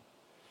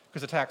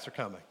 because attacks are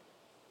coming.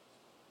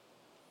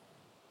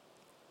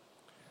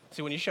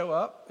 See, when you show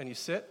up and you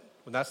sit,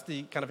 when that's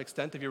the kind of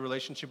extent of your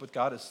relationship with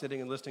God, is sitting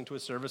and listening to a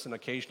service and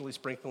occasionally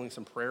sprinkling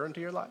some prayer into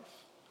your life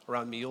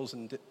around meals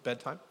and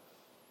bedtime,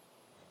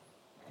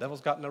 the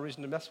devil's got no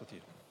reason to mess with you.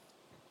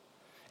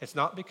 It's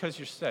not because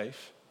you're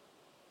safe.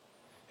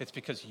 It's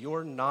because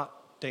you're not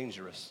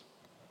dangerous.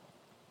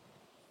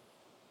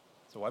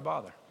 So why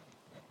bother?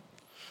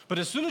 But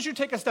as soon as you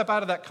take a step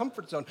out of that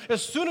comfort zone,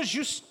 as soon as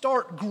you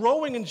start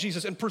growing in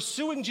Jesus and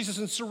pursuing Jesus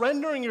and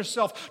surrendering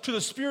yourself to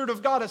the Spirit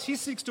of God as He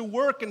seeks to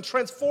work and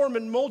transform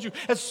and mold you,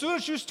 as soon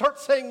as you start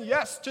saying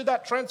yes to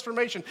that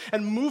transformation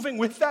and moving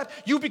with that,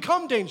 you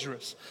become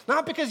dangerous.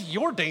 Not because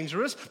you're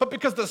dangerous, but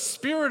because the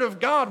Spirit of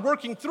God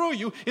working through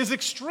you is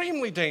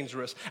extremely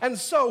dangerous. And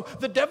so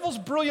the devil's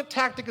brilliant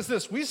tactic is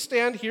this. We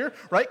stand here,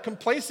 right,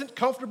 complacent,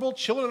 comfortable,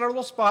 chilling in our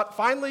little spot.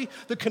 Finally,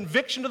 the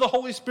conviction of the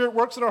Holy Spirit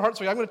works in our hearts.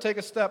 So I'm going to take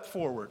a step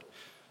forward.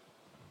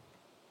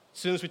 As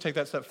soon as we take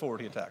that step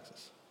forward, he attacks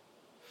us.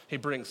 He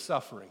brings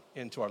suffering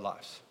into our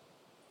lives.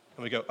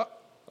 And we go,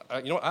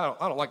 you know what,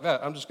 I don't like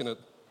that. I'm just going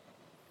to,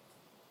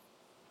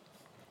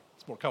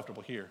 it's more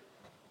comfortable here.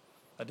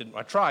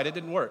 I tried, it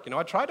didn't work. You know,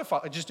 I tried to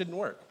follow, it just didn't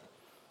work.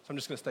 So I'm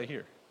just going to stay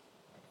here.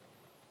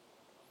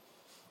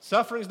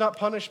 Suffering is not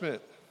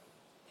punishment.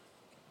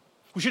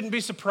 We shouldn't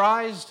be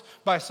surprised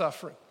by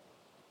suffering.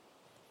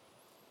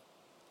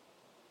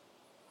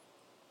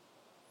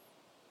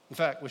 In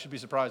fact, we should be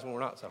surprised when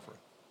we're not suffering.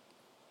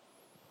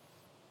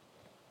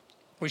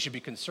 We should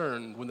be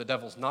concerned when the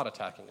devil's not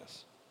attacking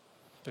us,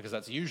 because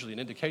that's usually an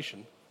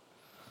indication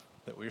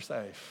that we're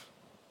safe.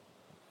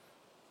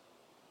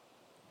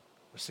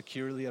 We're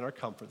securely in our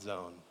comfort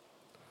zone,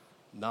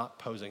 not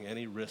posing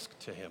any risk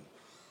to him,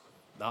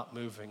 not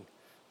moving,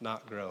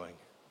 not growing,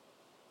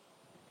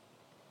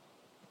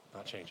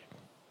 not changing.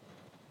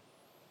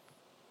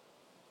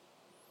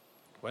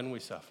 When we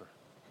suffer,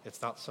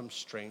 it's not some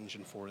strange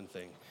and foreign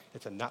thing.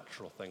 It's a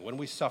natural thing. When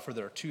we suffer,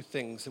 there are two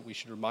things that we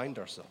should remind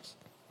ourselves.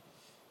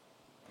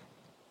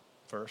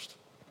 First,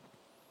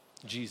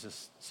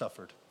 Jesus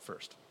suffered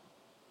first.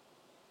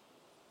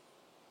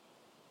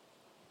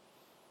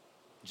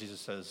 Jesus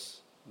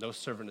says, no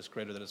servant is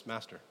greater than his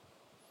master.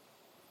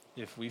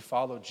 If we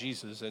follow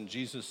Jesus and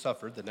Jesus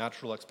suffered, the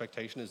natural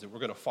expectation is that we're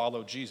going to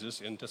follow Jesus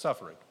into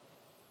suffering.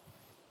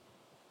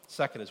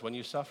 Second is when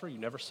you suffer, you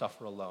never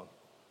suffer alone.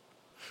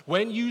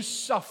 When you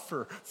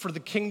suffer for the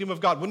kingdom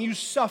of God, when you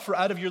suffer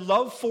out of your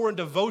love for and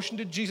devotion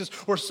to Jesus,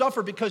 or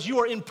suffer because you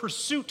are in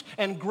pursuit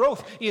and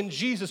growth in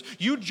Jesus,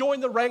 you join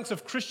the ranks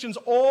of Christians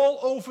all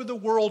over the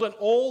world and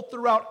all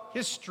throughout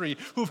history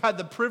who've had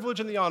the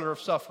privilege and the honor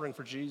of suffering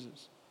for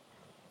Jesus.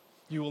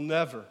 You will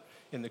never,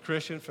 in the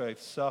Christian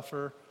faith,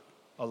 suffer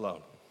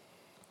alone.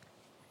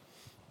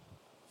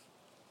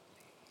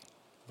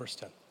 Verse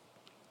 10.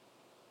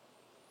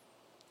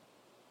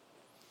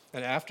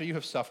 And after you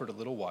have suffered a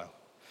little while,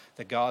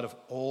 the God of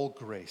all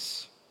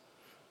grace,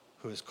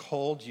 who has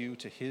called you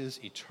to his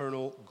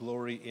eternal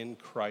glory in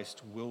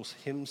Christ, will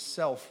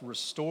himself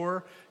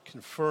restore,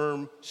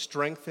 confirm,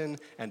 strengthen,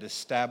 and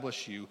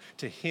establish you.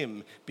 To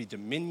him be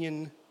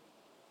dominion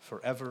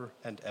forever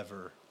and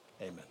ever.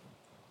 Amen.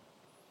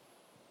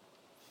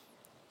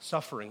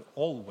 Suffering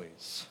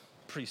always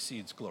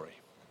precedes glory.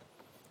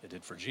 It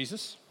did for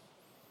Jesus.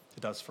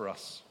 It does for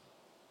us.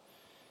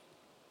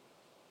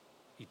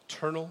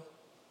 Eternal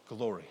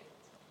glory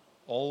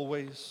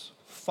always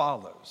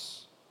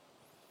follows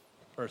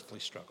earthly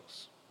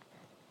struggles.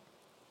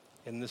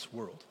 In this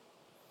world,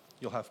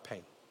 you'll have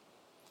pain.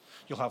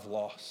 You'll have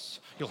loss.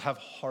 You'll have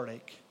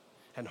heartache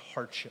and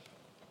hardship.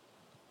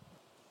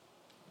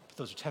 But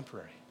those are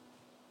temporary.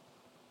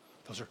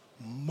 Those are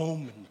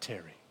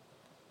momentary.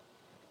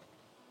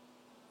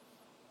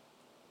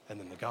 And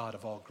then the God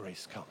of all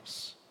grace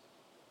comes,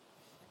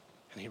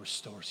 and he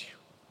restores you,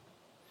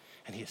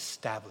 and he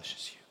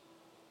establishes you.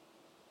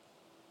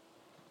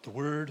 The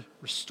word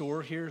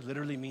restore here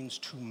literally means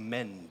to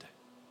mend.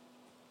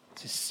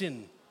 See,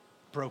 sin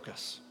broke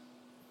us.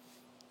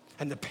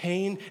 And the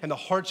pain and the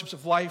hardships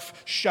of life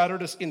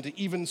shattered us into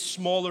even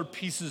smaller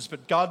pieces.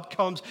 But God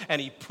comes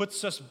and he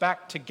puts us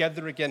back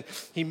together again.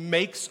 He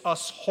makes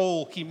us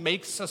whole. He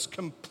makes us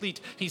complete.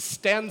 He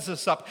stands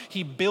us up.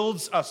 He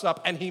builds us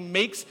up. And he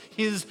makes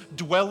his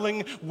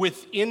dwelling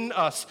within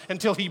us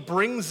until he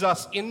brings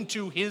us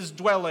into his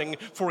dwelling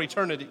for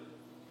eternity.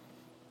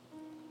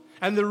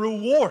 And the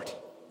reward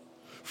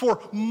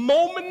for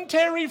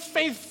momentary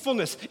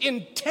faithfulness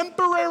in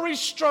temporary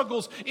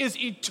struggles is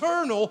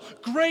eternal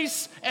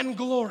grace and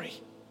glory.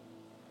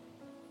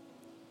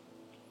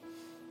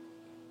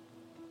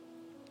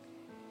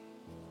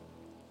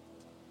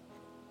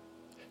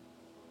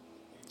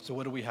 So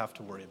what do we have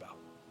to worry about?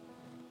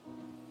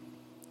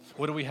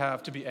 What do we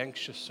have to be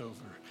anxious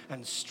over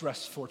and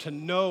stress for? To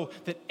know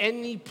that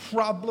any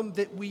problem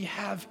that we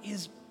have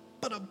is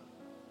but a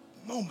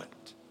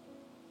moment.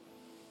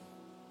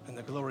 And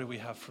the glory we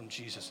have from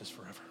Jesus is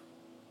forever.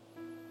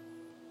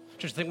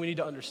 Just the thing we need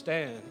to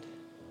understand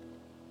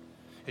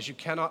is you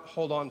cannot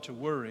hold on to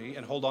worry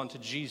and hold on to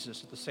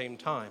Jesus at the same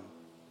time.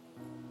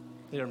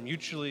 They are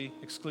mutually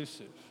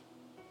exclusive.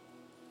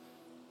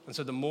 And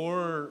so the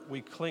more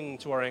we cling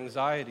to our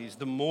anxieties,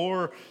 the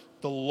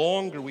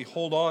longer we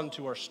hold on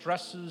to our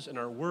stresses and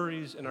our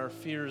worries and our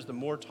fears, the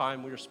more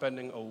time we are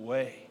spending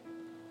away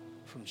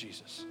from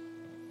Jesus.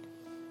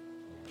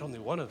 But only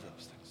one of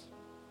those things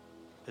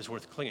is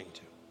worth clinging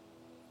to.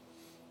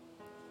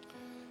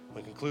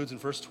 When it concludes in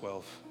verse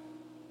 12,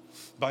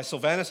 by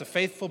Silvanus, a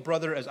faithful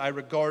brother as I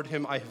regard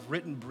him, I have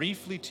written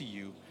briefly to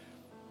you,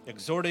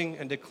 exhorting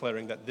and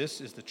declaring that this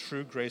is the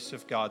true grace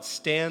of God.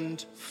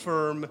 Stand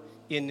firm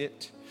in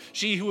it.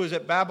 She who is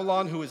at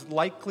Babylon, who is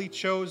likewise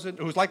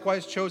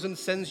chosen,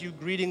 sends you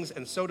greetings,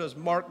 and so does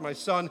Mark, my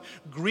son.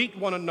 Greet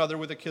one another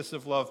with a kiss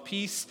of love.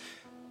 Peace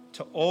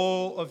to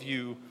all of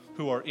you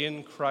who are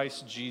in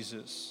Christ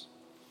Jesus.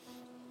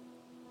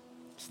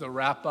 It's the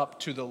wrap up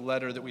to the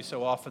letter that we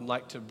so often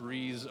like to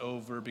breeze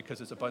over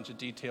because it's a bunch of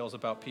details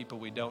about people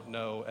we don't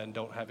know and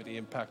don't have any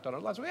impact on our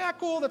lives. Yeah,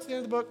 cool, that's the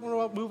end of the book,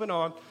 we're moving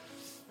on.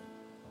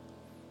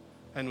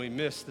 And we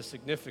miss the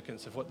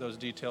significance of what those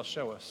details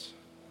show us.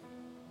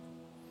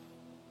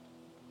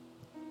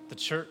 The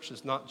church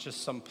is not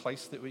just some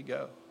place that we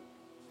go.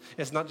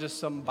 It's not just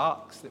some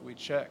box that we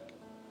check.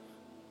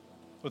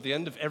 At the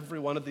end of every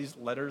one of these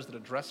letters that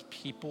address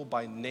people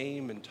by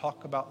name and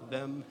talk about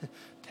them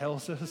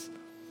tells us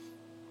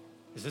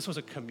is this was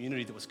a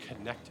community that was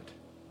connected.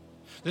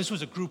 This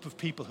was a group of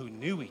people who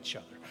knew each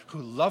other,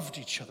 who loved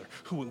each other,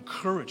 who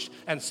encouraged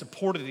and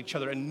supported each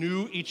other and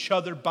knew each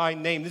other by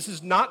name. This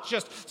is not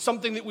just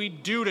something that we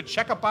do to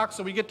check a box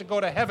so we get to go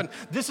to heaven.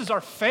 This is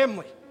our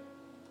family.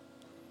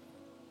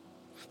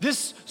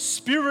 This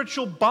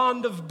spiritual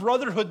bond of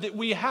brotherhood that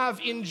we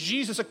have in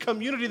Jesus, a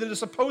community that is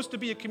supposed to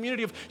be a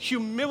community of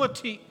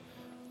humility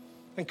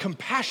and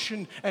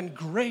compassion and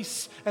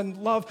grace and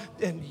love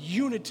and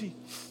unity,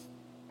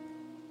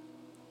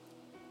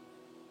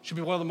 should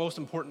be one of the most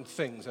important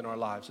things in our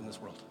lives in this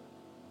world.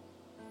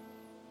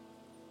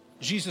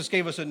 Jesus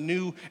gave us a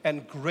new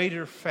and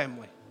greater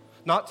family,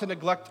 not to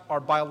neglect our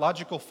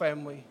biological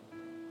family,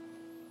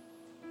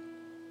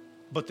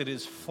 but that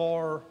is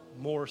far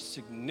more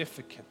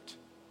significant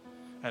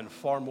and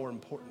far more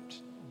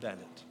important than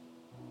it.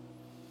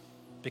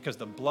 Because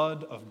the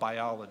blood of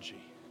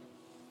biology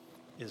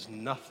is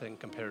nothing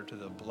compared to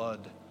the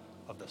blood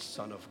of the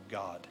Son of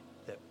God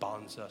that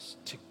bonds us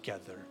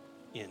together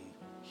in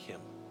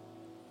Him.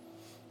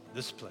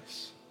 This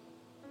place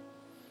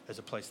is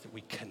a place that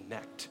we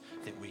connect,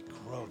 that we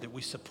grow, that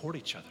we support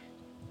each other,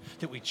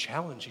 that we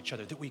challenge each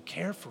other, that we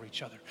care for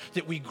each other,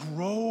 that we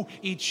grow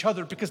each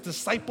other, because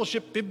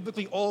discipleship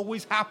biblically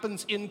always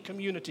happens in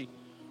community.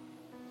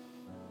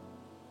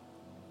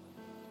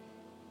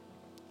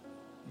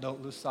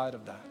 Don't lose sight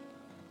of that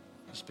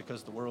just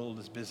because the world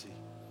is busy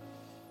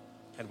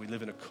and we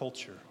live in a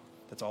culture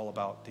that's all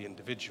about the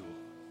individual.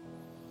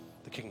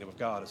 The kingdom of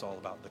God is all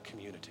about the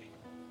community.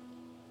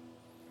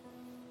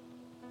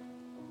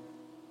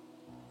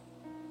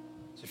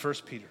 See, 1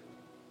 Peter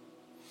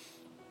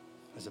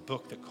is a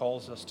book that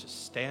calls us to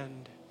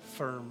stand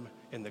firm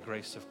in the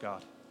grace of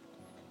God,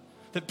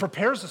 that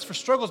prepares us for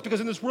struggles, because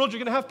in this world you're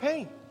going to have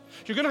pain.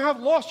 You're going to have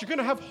loss. You're going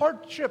to have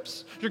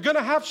hardships. You're going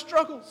to have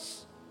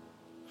struggles.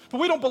 But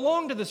we don't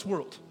belong to this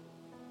world.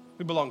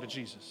 We belong to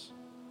Jesus.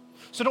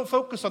 So don't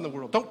focus on the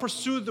world. Don't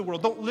pursue the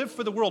world. Don't live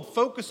for the world.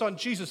 Focus on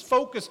Jesus.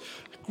 Focus,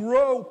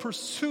 grow,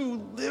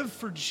 pursue, live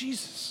for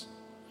Jesus.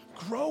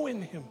 Grow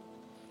in Him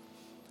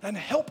and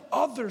help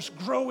others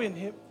grow in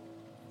Him.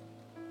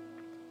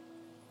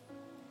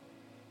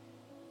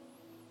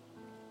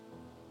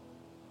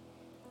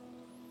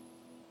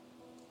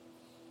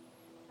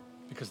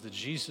 Because the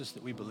Jesus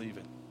that we believe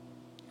in,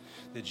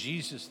 the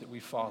Jesus that we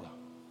follow,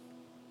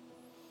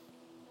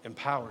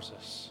 empowers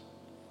us,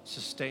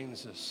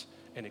 sustains us,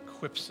 and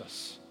equips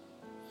us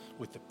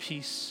with the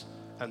peace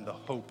and the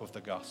hope of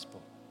the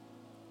gospel.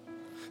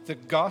 The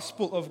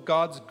gospel of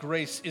God's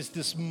grace is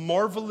this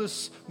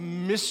marvelous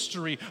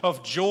mystery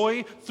of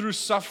joy through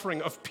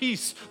suffering, of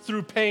peace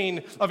through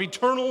pain, of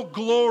eternal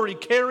glory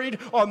carried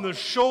on the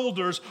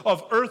shoulders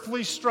of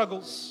earthly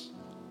struggles.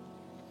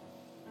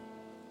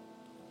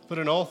 But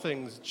in all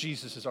things,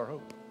 Jesus is our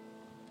hope.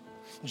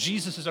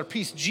 Jesus is our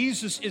peace.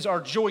 Jesus is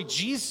our joy.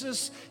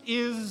 Jesus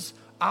is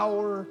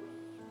our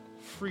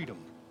freedom.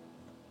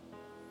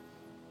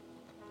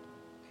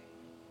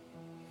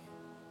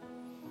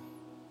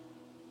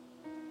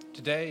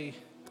 Today,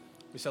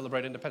 we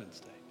celebrate Independence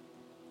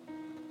Day.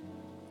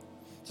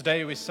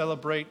 Today, we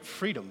celebrate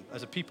freedom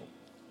as a people.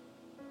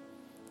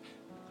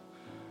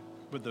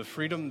 But the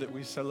freedom that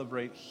we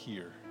celebrate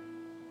here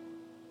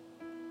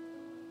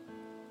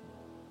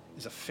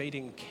is a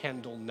fading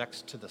candle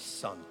next to the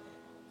sun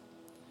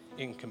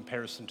in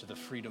comparison to the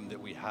freedom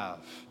that we have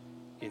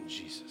in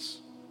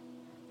Jesus.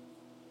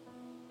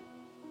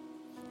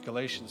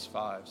 Galatians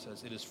 5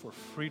 says, "It is for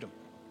freedom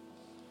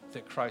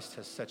that Christ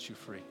has set you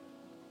free.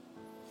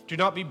 Do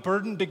not be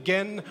burdened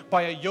again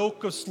by a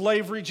yoke of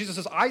slavery." Jesus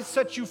says, "I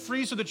set you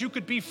free so that you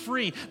could be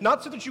free,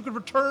 not so that you could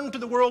return to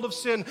the world of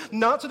sin,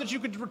 not so that you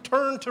could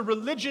return to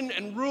religion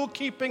and rule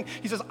keeping."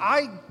 He says,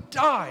 "I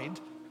died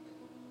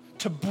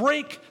to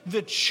break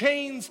the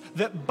chains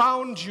that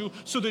bound you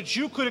so that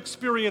you could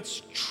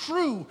experience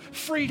true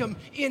freedom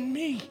in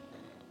me."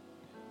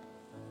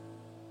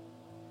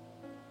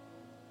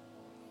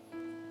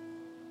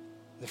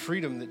 The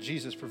freedom that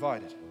Jesus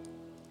provided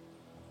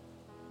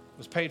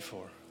was paid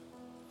for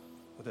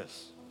with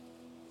this.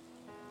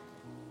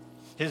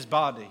 His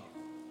body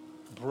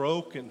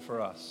broken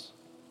for us.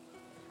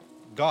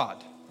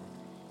 God,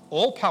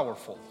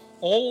 all-powerful,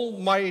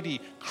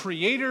 almighty,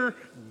 creator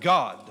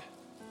God,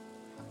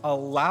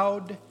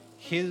 allowed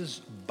his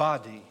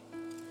body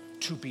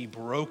to be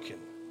broken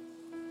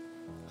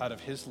out of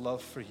his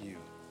love for you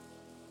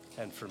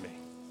and for me.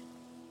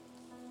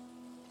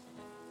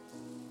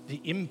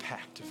 The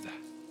impact of that,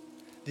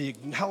 the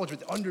acknowledgement,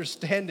 the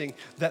understanding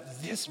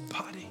that this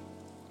body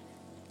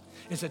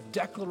is a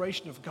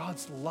declaration of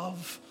God's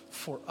love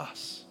for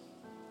us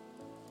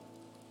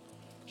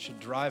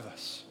should drive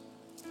us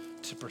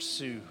to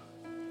pursue,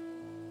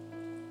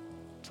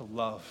 to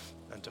love,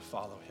 and to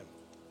follow him.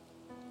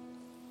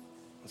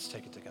 Let's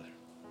take it together.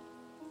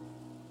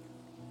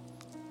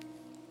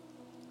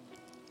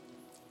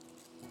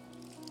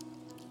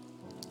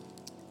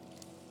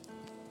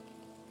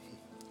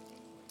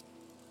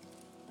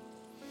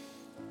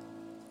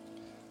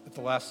 At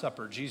the Last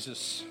Supper,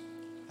 Jesus,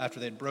 after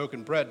they'd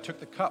broken bread,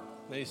 took the cup,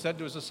 and he said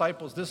to his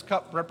disciples, "This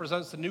cup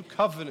represents the new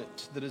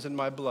covenant that is in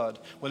my blood.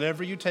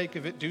 Whenever you take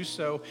of it, do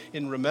so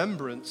in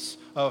remembrance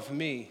of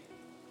me."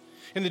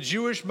 In the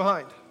Jewish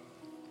mind,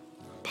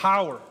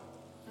 power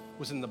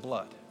was in the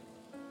blood.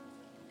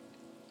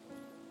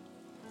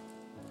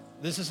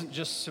 This isn't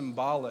just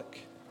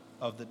symbolic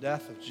of the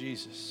death of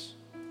Jesus.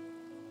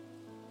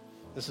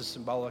 This is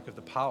symbolic of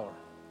the power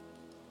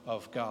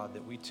of God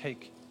that we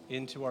take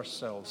into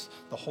ourselves,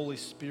 the Holy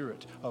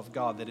Spirit of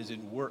God that is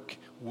in work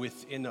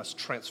within us,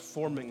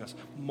 transforming us,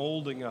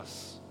 molding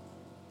us,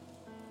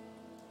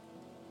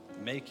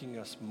 making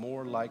us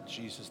more like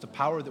Jesus. The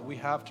power that we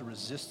have to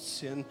resist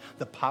sin,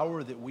 the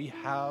power that we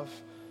have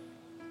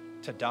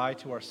to die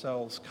to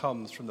ourselves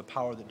comes from the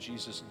power that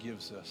Jesus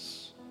gives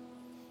us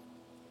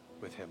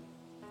with him.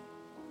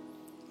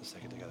 Let's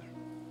take it together.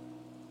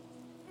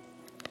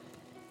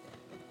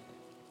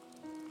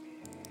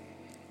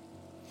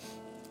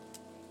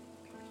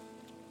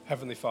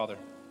 Heavenly Father,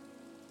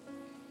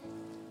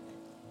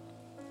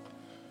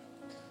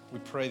 we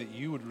pray that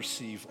you would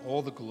receive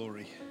all the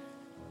glory,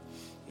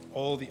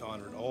 all the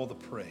honor, and all the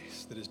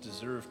praise that is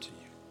deserved to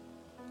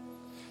you.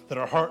 That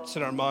our hearts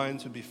and our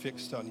minds would be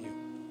fixed on you.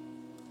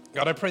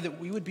 God, I pray that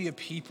we would be a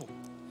people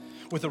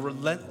with a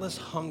relentless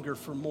hunger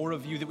for more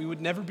of you, that we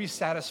would never be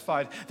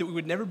satisfied, that we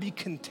would never be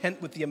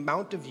content with the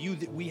amount of you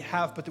that we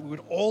have, but that we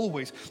would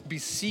always be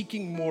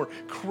seeking more,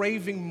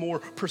 craving more,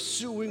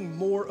 pursuing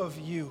more of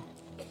you.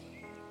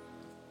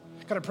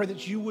 God, I pray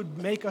that you would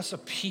make us a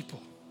people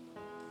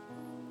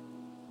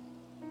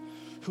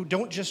who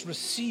don't just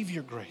receive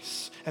your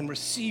grace and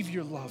receive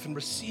your love and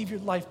receive your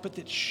life, but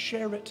that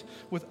share it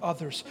with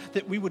others,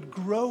 that we would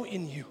grow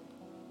in you,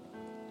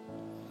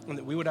 and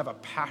that we would have a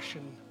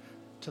passion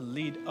to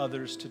lead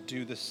others to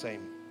do the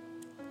same.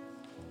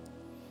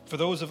 For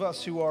those of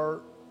us who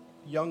are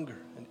younger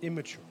and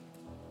immature,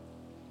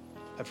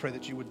 I pray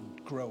that you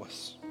would grow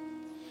us,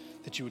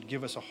 that you would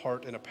give us a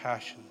heart and a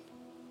passion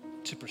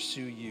to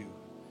pursue you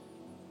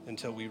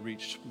until we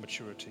reach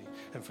maturity.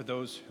 And for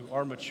those who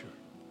are mature,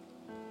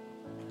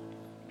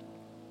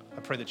 I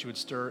pray that you would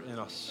stir in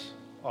us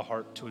a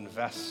heart to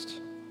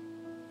invest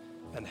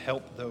and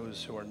help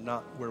those who are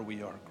not where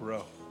we are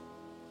grow,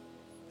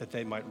 that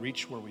they might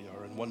reach where we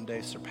are and one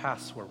day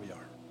surpass where we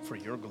are for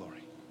your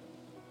glory.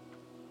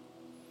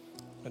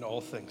 In all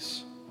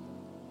things,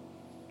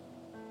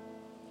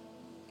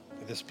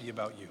 may this be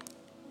about you.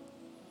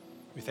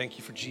 We thank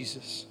you for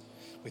Jesus.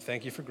 We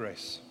thank you for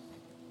grace.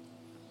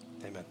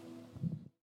 Amen.